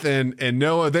Seth and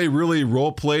Noah, they really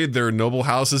role played their noble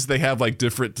houses. They have like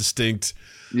different distinct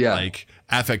like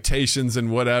affectations and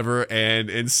whatever.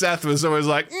 And Seth was always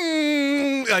like,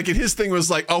 like, and his thing was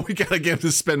like, oh, we gotta get him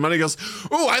to spend money. He goes,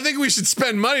 oh, I think we should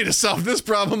spend money to solve this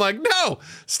problem. I'm like, no,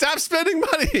 stop spending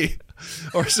money.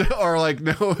 Or like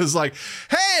Noah was like,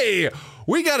 hey,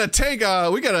 we gotta take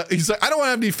he's like, I don't want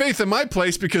to have any faith in my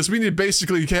place because we need to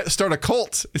basically start a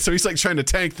cult. So he's like trying to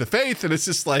tank the faith, and it's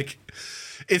just like,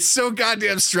 it's so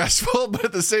goddamn stressful, but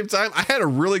at the same time, I had a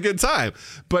really good time.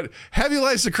 But heavy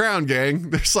lies the crown, gang.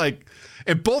 There's like,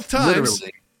 and both times,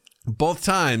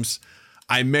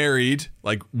 I married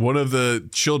like one of the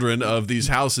children of these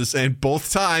houses, and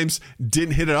both times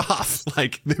didn't hit it off.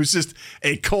 Like it was just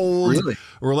a cold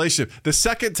relationship. The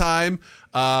second time,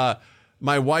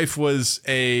 my wife was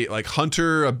a like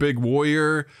hunter, a big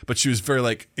warrior, but she was very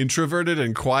like introverted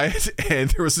and quiet. And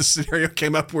there was a scenario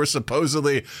came up where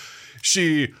supposedly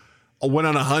she went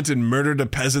on a hunt and murdered a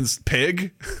peasant's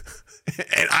pig.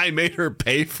 And I made her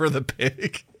pay for the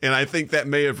pig. And I think that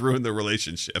may have ruined the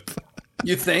relationship.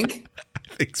 You think?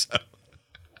 I think so.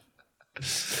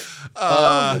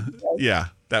 Yeah,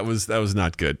 that was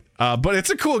not good. But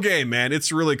it's a cool game, man.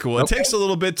 It's really cool. It takes a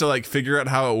little bit to like figure out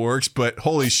how it works, but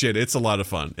holy shit, it's a lot of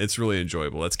fun. It's really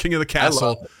enjoyable. It's King of the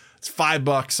Castle. It's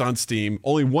 $5 on Steam.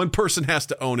 Only one person has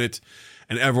to own it,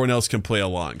 and everyone else can play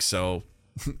along. So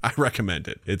I recommend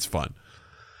it. It's fun.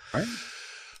 All right.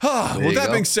 With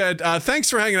that being said, thanks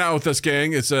for hanging out with us,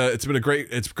 gang. It's been a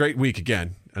great week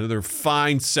again. Another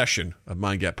fine session of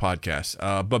MindGap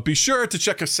Podcast. But be sure to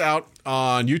check us out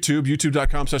on YouTube,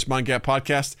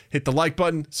 youtube.com/MindGapPodcast. Hit the like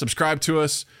button, subscribe to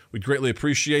us. We'd greatly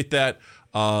appreciate that.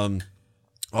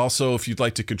 Also, if you'd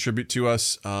like to contribute to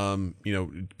us,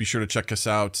 be sure to check us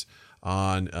out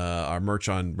on our merch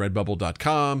on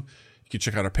redbubble.com. You can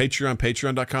check out our Patreon,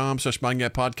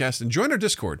 patreon.com/MindGapPodcast, and join our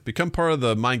Discord. Become part of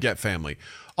the MindGap family.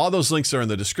 All those links are in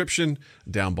the description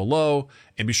down below.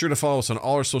 And be sure to follow us on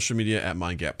all our social media at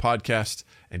MindGap Podcast.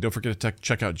 And don't forget to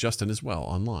check out Justin as well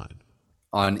online.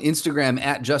 On Instagram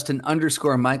at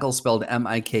Justin_Michael, spelled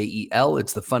Mikel.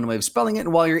 It's the fun way of spelling it.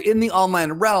 And while you're in the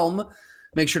online realm,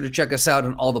 make sure to check us out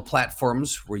on all the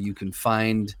platforms where you can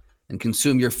find and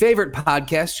consume your favorite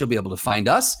podcasts. You'll be able to find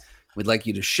us. We'd like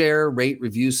you to share, rate,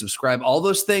 review, subscribe, all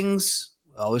those things.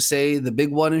 I always say the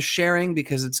big one is sharing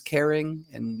because it's caring,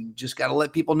 and you just got to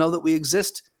let people know that we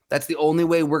exist. That's the only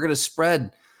way we're going to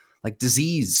spread like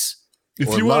disease.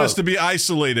 If you want us to be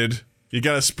isolated, you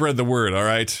got to spread the word, all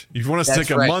right? If you want us to take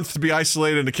a month to be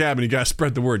isolated in a cabin, you got to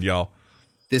spread the word, y'all.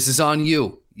 This is on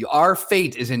you. Our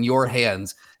fate is in your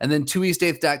hands. And then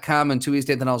 2east8th.com and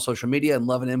 2east8th on all social media, and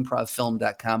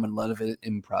loveanimprovfilm.com and Love It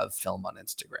Improv Film on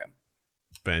Instagram.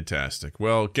 Fantastic.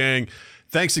 Well, gang,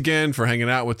 thanks again for hanging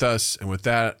out with us. And with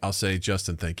that, I'll say,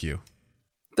 Justin, thank you.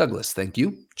 Douglas, thank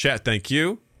you. Chat, thank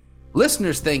you.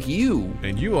 Listeners, thank you.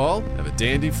 And you all have a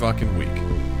dandy fucking week.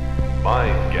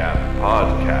 MindGap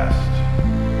Podcast.